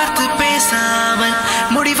 முகம் பார்த்து பேசாமல்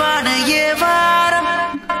முடிவான ஏவாரம்.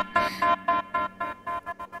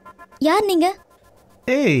 யார் நீங்க?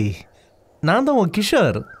 ஏய், நான் தான் உன்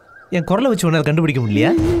கிஷோர். என் குரலை வச்சு உன்னால் கண்டுபிடிக்க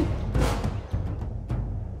முடியலையா?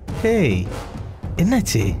 ஏய்,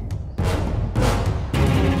 என்னாச்சு?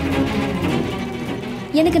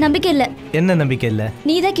 எனக்கு நம்பிக்கை இல்லை. என்ன நம்பிக்கை இல்லை?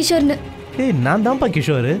 நீதான் கிஷோர்னு. ஏய், நான் தான்ப்பா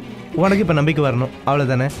கிஷோர். உனக்கு இப்போ நம்பிக்கை வரணும்,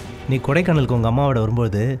 அவ்வளோதானே? நீ கொடைக்கானலுக்கு உங்கள் அம்மாவோட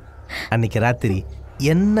வரும்போது அன்னைக்கு ராத்திரி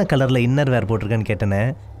என்ன கலரில் இன்னர் வேர் போட்டிருக்கேன்னு கேட்டேனே,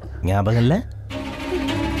 ஞாபகம் இல்லை?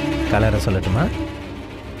 கலரை சொல்லட்டுமா?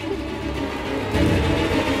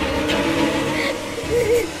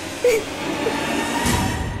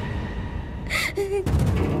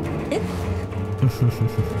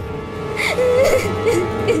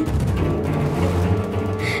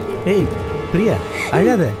 ஏய் பிரியா,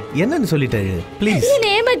 அழாத. என்னன்னு சொல்லிட்டு ப்ளீஸ்.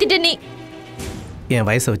 ஏமாத்திட்ட நீ. என்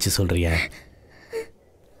வயசை வச்சு சொல்றியா?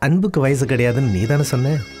 அன்புக்கு வயசு கிடையாதுன்னு நீ தானே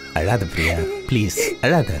சொன்ன. அழாத பிரியா, ப்ளீஸ்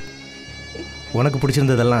அழாத. உனக்கு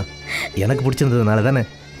பிடிச்சிருந்ததெல்லாம் எனக்கு பிடிச்சிருந்ததுனால தானே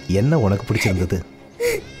என்ன உனக்கு பிடிச்சிருந்தது.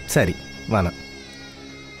 சரி, வேணாம்.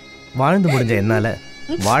 வாழ்ந்து முடிஞ்ச என்னால்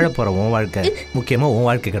வாழ போகிற உன் வாழ்க்கை முக்கியமாக உன்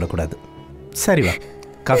வாழ்க்கை கிடக்கூடாது. சரி வா,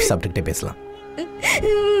 காஃபி சாப்பிட்டுக்கிட்டே பேசலாம்.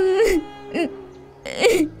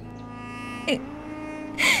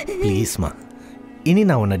 ப்ளீஸ்மா, இனி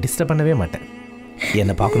நான் உன்னை டிஸ்டர்ப் பண்ணவே மாட்டேன்.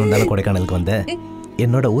 என்னை பார்க்கணும் தானே கொடைக்கானலுக்கு வந்த,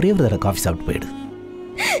 என்னோட ஒரே ஒரு தடவை காஃபி சாப்பிட்டு போயிடு.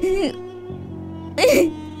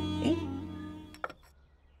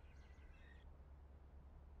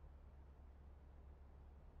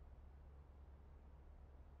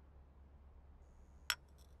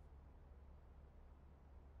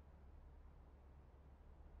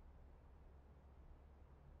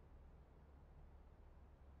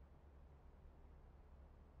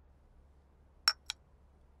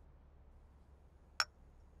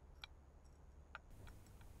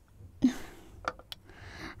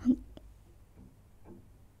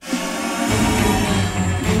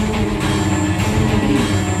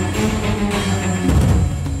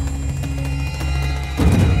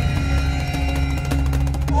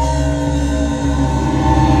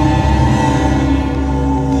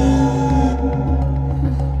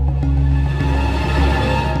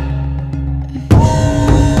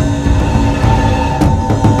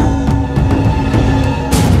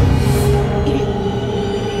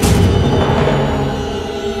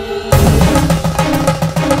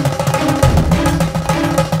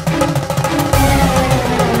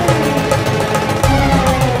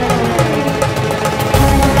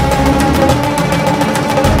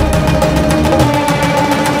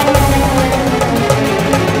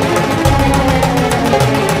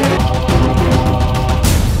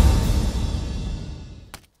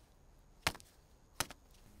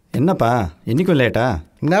 என்னப்பா இன்றைக்கும் லேட்டா?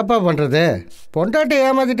 என்னப்பா பண்ணுறது, பொண்டாட்டி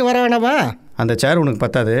ஏமாற்றிட்டு வர வேணாமா? அந்த சேர் உனக்கு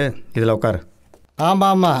பத்தாது, இதில் உட்காரு.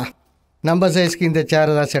 ஆமாம் ஆமாம், நம்ம சைஸ்க்கு இந்த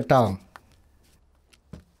சேர் தான் செட் ஆகும்.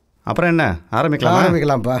 அப்புறம் என்ன,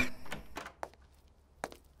 ஆரம்பிக்கலாம்ப்பா.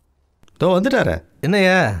 தோ வந்துட்டார.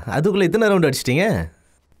 என்னையா அதுக்குள்ளே இத்தனை ரவுண்ட் அடிச்சிட்டிங்க?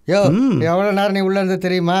 யோ, எவ்வளோ நேரம் நீ உள்ளே இருந்து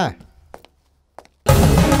தெரியுமா?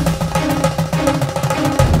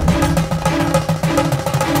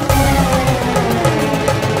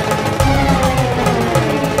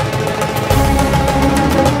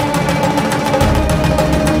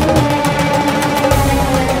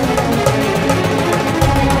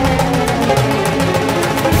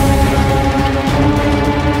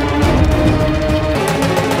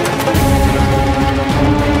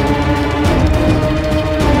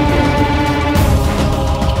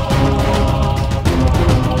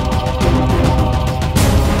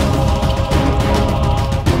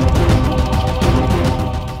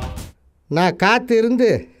 நான் காத்து இருந்து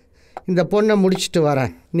இந்த பொண்ணை முடிச்சுட்டு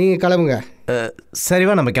வரேன், நீங்கள் கிளம்புங்க.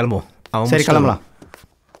 சரிவா, நம்ம கிளம்புவோம். சரி கிளம்பலாம்.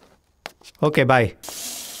 Okay bye.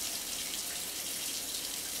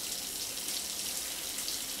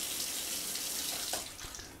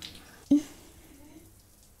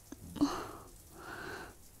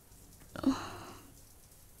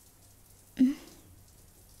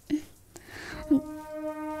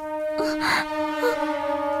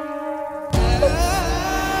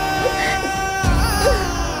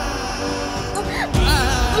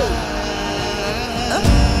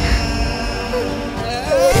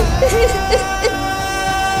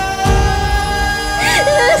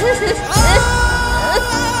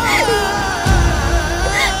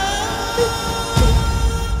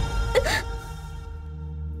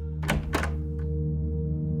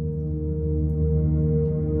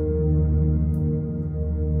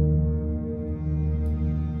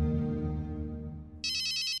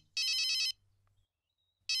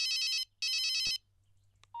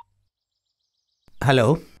 ஹலோ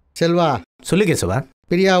செல்வா. சொல்லு கேசவா.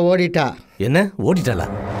 பிரியா ஓடிட்டா. என்ன ஓடிட்டாளா?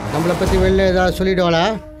 நம்மளை பற்றி வெளில ஏதாவது சொல்லிடுவாளா?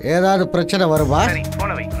 ஏதாவது பிரச்சனை வருமா?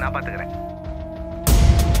 போன வை, நான் பார்த்துக்கிறேன்.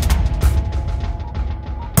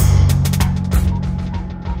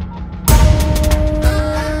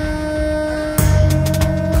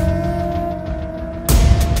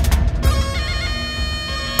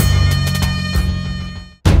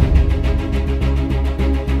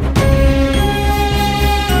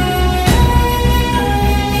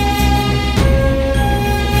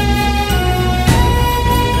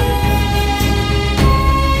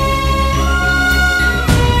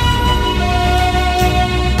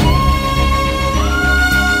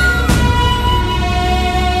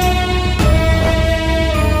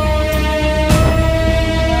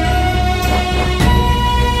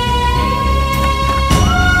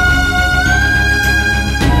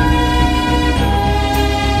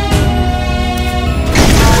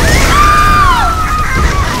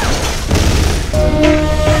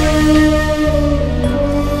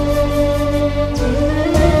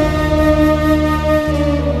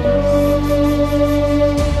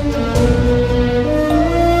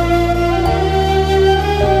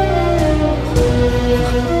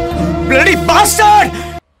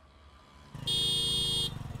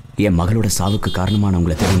 என் மகளோட சாவுக்கு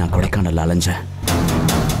காரணமானவங்களை தேடி நான் கொடைக்கானல் அலைஞ்சேன்.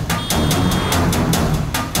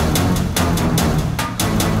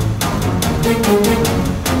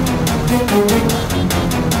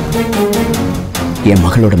 என்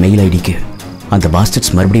மகளோட மெயில் ஐடிக்கு அந்த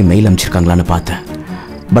பாஸ்டர்ஸ் மறுபடியும் மெயில் அனுப்பிச்சிருக்காங்களான்னு பார்த்தேன்.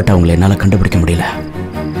 பட் அவங்களை என்னால் கண்டுபிடிக்க முடியல.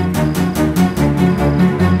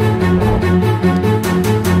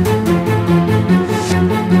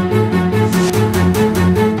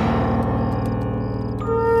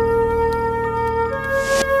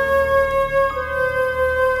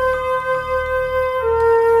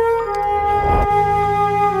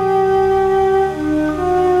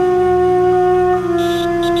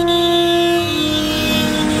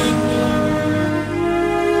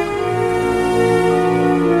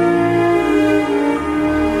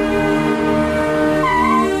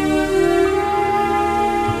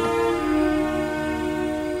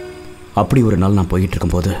 அப்படி ஒரு நாள் நான் போயிட்டு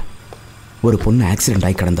இருக்கும்போது ஒரு பொண்ணு ஆக்சிடென்ட்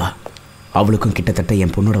ஆகி கிடந்தா. அவளுக்கும் கிட்டத்தட்ட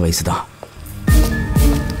என் பொண்ணோட வயசு தான்.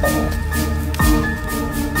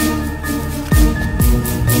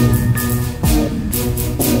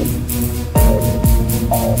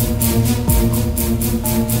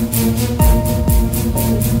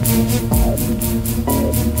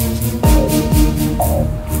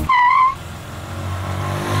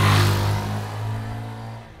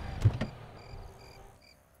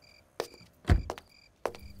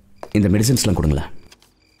 இந்த மெடிசன்ஸ்லாம் கொடுங்களேன்.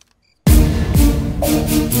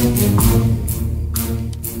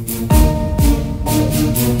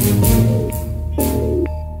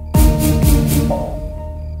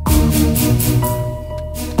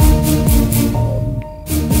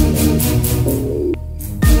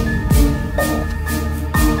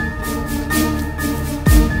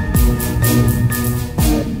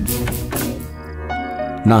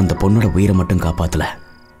 நான் அந்த பொண்ணோட உயிரை மட்டும் காப்பாத்தல,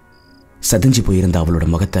 சதஞ்சு போயிருந்த அவளோட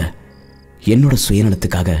முகத்தை என்னோட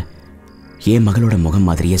சுயநலத்துக்காக என் மகளோட முகம்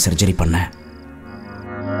மாதிரியே சர்ஜரி பண்ண.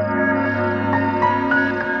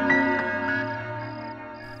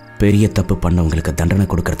 பெரிய தப்பு பண்ணவங்களுக்கு தண்டனை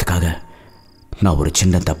கொடுக்கறதுக்காக நான் ஒரு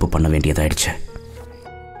சின்ன தப்பு பண்ண வேண்டியதாயிடுச்சு.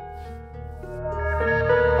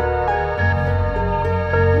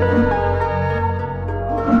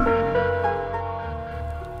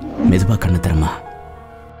 மெதுவா கண்ணு தரமா.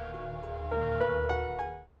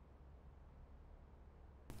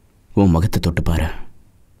 உன் முகத்தை தொட்டு பாரு.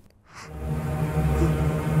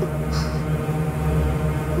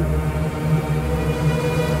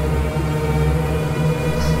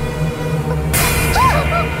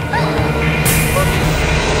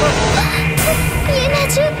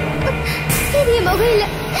 என்னாச்சு? இது என் முகம் இல்ல.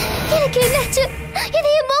 எனக்கு என்னாச்சு? இது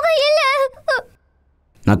என் முகம் இல்ல.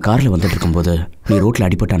 நான் கார்ல வந்துட்டு இருக்கும்போது நீ ரோட்ல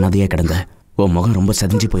அடிபட்டு அனாதையா கிடந்த. உன் முகம் ரொம்ப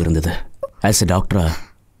செதஞ்சு போயிருந்தது. ஆஸ் எ டாக்டரா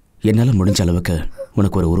என்னால முடிஞ்ச அளவுக்கு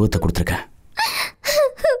உனக்கு ஒரு உருவத்தை கொடுத்துருக்கேன்.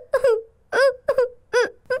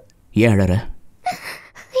 ஏன் அழற?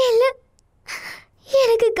 இல்ல,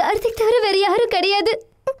 எனக்கு கார்த்திக் தவிர வேற யாரும் கிடையாது.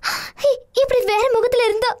 இப்படி வேற முகத்துல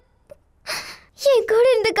இருந்தா என் கூட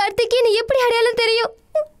இருந்த கார்த்திக் என்ன எப்படி அடையாளம் தெரியும்?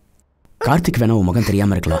 கார்த்திக் வேணா உன் முகம்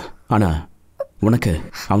தெரியாம இருக்கலாம், ஆனா உனக்கு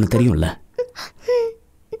அவனுக்கு தெரியும்ல.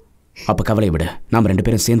 அப்ப கவலை விட, நாம 2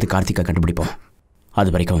 பேரும் சேர்ந்து கார்த்திகை கண்டுபிடிப்போம்.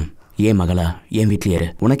 அது வரைக்கும் ஏன் மகளா என் வீட்லயே இரு.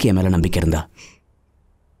 உனக்கு என் மேல நம்பிக்கை இருந்தா.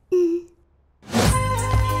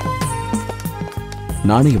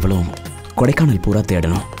 நானும் இவ்வளவு கொடைக்கானல் பூரா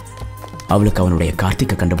தேடணும். அவளுக்கு அவனுடைய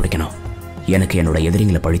கார்த்திகை கண்டுபிடிக்கணும். எனக்கு என்னோட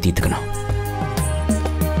எதிரிங்களை பழி தீர்த்துக்கணும்.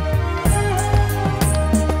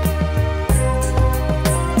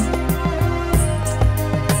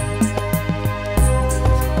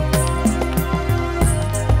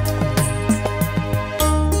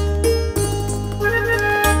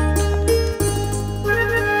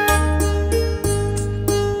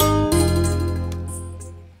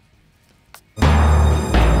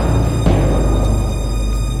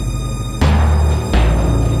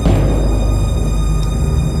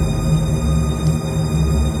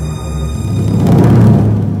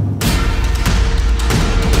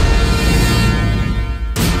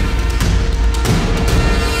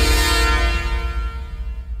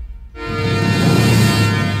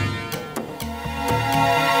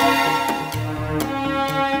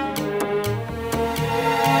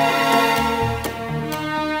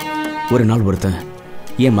 ஒரு நாள் ஒருத்தன்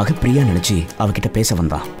என் மக பிரியா நினைச்சு அவகிட்ட பேச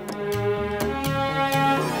வந்தான்.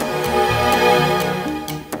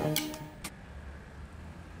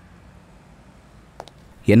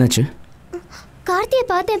 என்னாச்சு? கார்த்தியை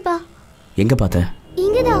பார்த்தேன்ப்பா. எங்க பார்த்த?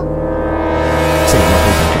 இங்கதான். சரி, நான்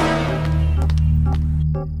போய்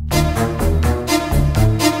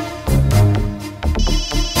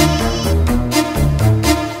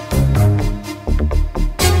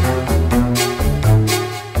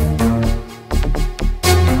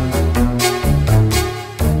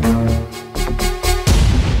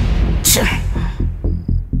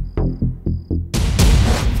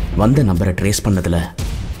வந்த நம்பரை ட்ரேஸ் பண்ணதில்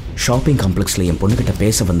ஷாப்பிங் காம்ப்ளெக்ஸில் என் பொண்ணுக்கிட்ட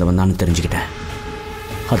பேச வந்தவன் தான் தெரிஞ்சுக்கிட்டேன்.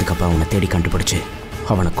 அதுக்கப்புறம் அவனை தேடி கண்டுபிடிச்சு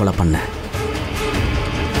அவனை கொலை பண்ணேன்.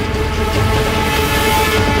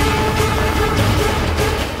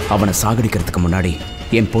 அவனை சாகடிக்கிறதுக்கு முன்னாடி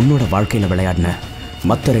என் பொண்ணோட வாழ்க்கையில் விளையாடின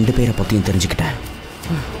மற்ற 2 பேரை பற்றியும் தெரிஞ்சுக்கிட்டேன்.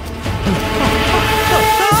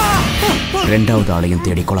 2வது ஆளையும்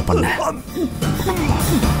தேடி கொலை பண்ணேன்.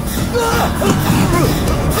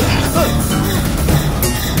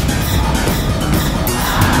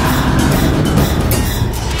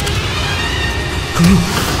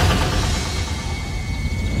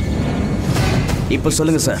 இப்போ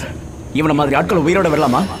சொல்லுங்க சார், இவனை மாதிரி ஆட்கள் உயிரோட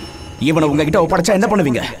வரலாமா? இவனை உங்ககிட்ட ஒப்படைச்சா என்ன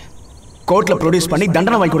பண்ணுவீங்க? கோர்ட்ல ப்ரொடியூஸ் பண்ணி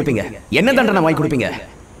தண்டனை வாங்கி கொடுப்பீங்க. என்ன தண்டனை வாங்கி கொடுப்பீங்க?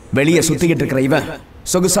 வெளியே சுத்திக்கிட்டு இருக்கிற இவன்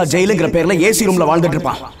சொகுசா ஜெயிலுங்கிற பேர்ல ஏசி ரூம்ல வாழ்ந்துட்டு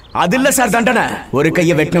இருப்பான். அது இல்ல சார் தண்டனை. ஒரு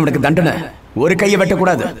கையை வெட்டினவனுக்கு தண்டனை ஒரு கையை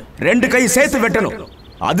வெட்டக்கூடாது, 2 கை சேர்த்து வெட்டணும்.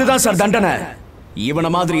 அதுதான் சார் தண்டனை.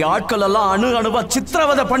 இவனை மாதிரி ஆட்கள் எல்லாம் அணுவா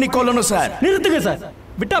சித்திரவதை பண்ணி கொள்ளணும் சார். நிறுத்துங்க சார்,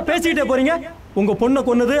 விட்டா பேசிக்கிட்டே போறீங்க. உங்க பொண்ணை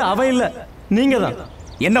கொன்னது அவ இல்ல, நீங்க தான்.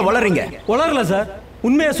 என்ன வளர்றீங்க? வளரல சார்,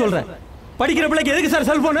 உண்மையா சொல்றேன். படிக்கிற பிள்ளைக்கு எதுக்கு சார்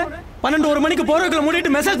செல்போனு? 12-1 மணிக்கு போறதுக்குள்ள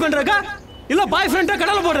மூடிட்டு மெசேஜ் பண்றதுக்கா இல்ல பாய் ஃப்ரெண்டா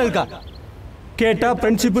கடலை போடுறதுக்கா? கேட்டா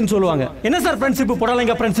ஃப்ரெண்ட்ஷிப்னு சொல்லுவாங்க. என்ன சார் ஃப்ரெண்ட்ஷிப்?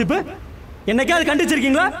 போடலைங்க ஃப்ரெண்ட்ஷிப். என்னைக்காவது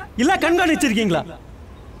கண்டிச்சிருக்கீங்களா இல்ல கண்காணிச்சிருக்கீங்களா?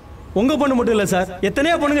 உங்க பொண்ணு மட்டும் இல்ல சார்,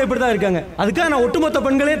 எத்தனையோ பொண்ணுங்க இப்படிதான் இருக்காங்க. அதுக்காக நான் ஒட்டுமொத்த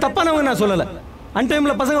பெண்களே தப்பானவங்க நான் சொல்லல.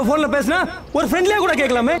 அன்டைம்ல பசங்க போன்ல பேசினா ஒரு ஃப்ரெண்ட்லியா கூட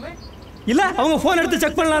கேட்கலாமே, இல்ல அவங்க போன் எடுத்து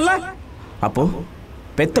செக் பண்ணலாம்ல. அப்போ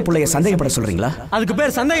பெத்த பிள்ளைய சந்தேகப்பட சொல்றீங்களா? அதுக்கு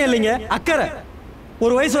பேர் சந்தேகம் இல்லைங்க, அக்கறை.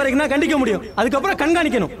 ஒரு வயசு வரைக்கும் தான் கண்டிக்க முடியும், அதுக்கப்புறம்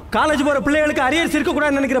கண்காணிக்கணும். காலேஜ் போற பிள்ளைகளுக்கு அரியர்ஸ் இருக்க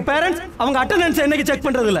கூடாதுன்னு நினைக்கிற பேரண்ட்ஸ் அவங்க அட்டெண்டன்ஸ் என்னைக்கு செக்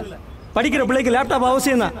பண்றது இல்ல. படிக்கிற பிள்ளைக்கு லேப்டாப்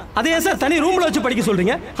அவசியம் தான். அதே சார் தனி ரூம்ல வச்சு படிக்க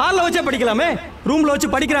சொல்றீங்க? ஹால்ல வச்சே படிக்கலாமே. ரூம்ல வச்சு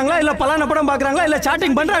படிக்கிறாங்களா இல்ல பலான படம் பாக்குறாங்களா இல்ல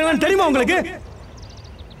சாட்டிங் பண்றாங்களான்னு தெரியுமா உங்களுக்கு?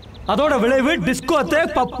 அதோட விளைவு டிஸ்கோத்தே,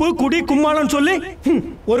 பப்பு, குடி, கும்மாளம் சொல்லி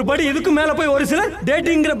ஒரு படி இதுக்கு மேல போய் ஒரு சிலர்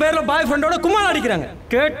டேட்டிங்கிற பேர்ல பாய் ஃப்ரெண்டோட கும்மாளம் அடிக்கிறாங்க.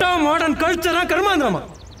 கேட்டா மாடர்ன் கல்ச்சரா கர்மாந்திரமா.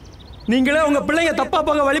 நீங்களே உங்க பிள்ளைங்க தப்பா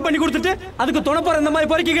போக வழி பண்ணி கொடுத்துட்டு அதுக்கு துணை போற இந்த மாதிரி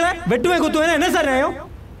பொறுக்கீங்களே, வெட்டுவே குத்துவேன் என்ன சார் நியாயம்?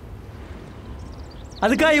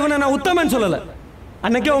 அதுக்காக இவனை நான் உத்தமன்னு சொல்லல.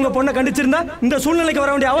 அன்னைக்கே உங்க பொண்ணை கண்டிச்சிருந்தா இந்த சூழ்நிலைக்கு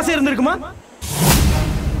வர வேண்டிய அவசியம் இருந்திருக்குமா?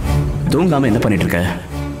 தூங்காம என்ன பண்ணிட்டு இருக்க?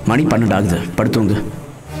 மணி 12 ஆகுது, படுத்துங்க.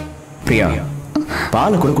 பிரியா,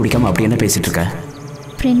 பாலை கூட குடிக்காம அப்படி என்ன பேசிட்டு இருக்க?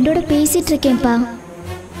 ஃப்ரெண்டோட பேசிட்டு இருக்கேன்ப்பா.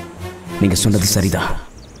 நீங்க சொன்னது சரிதான்.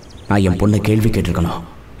 நான் என் பொண்ணை கேள்வி கேட்டிருக்கணும்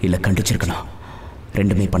இல்ல கண்டிச்சிருக்கணும்.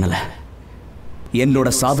 2மே பண்ணல. என்னோட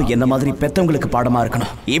சாவு என்ன மாதிரி பெத்தவங்களுக்கு பாடமா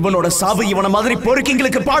இருக்கணும். இவனோட சாவு இவன மாதிரி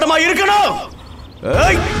பொறுக்கிங்களுக்கு பாடமா இருக்கணும்.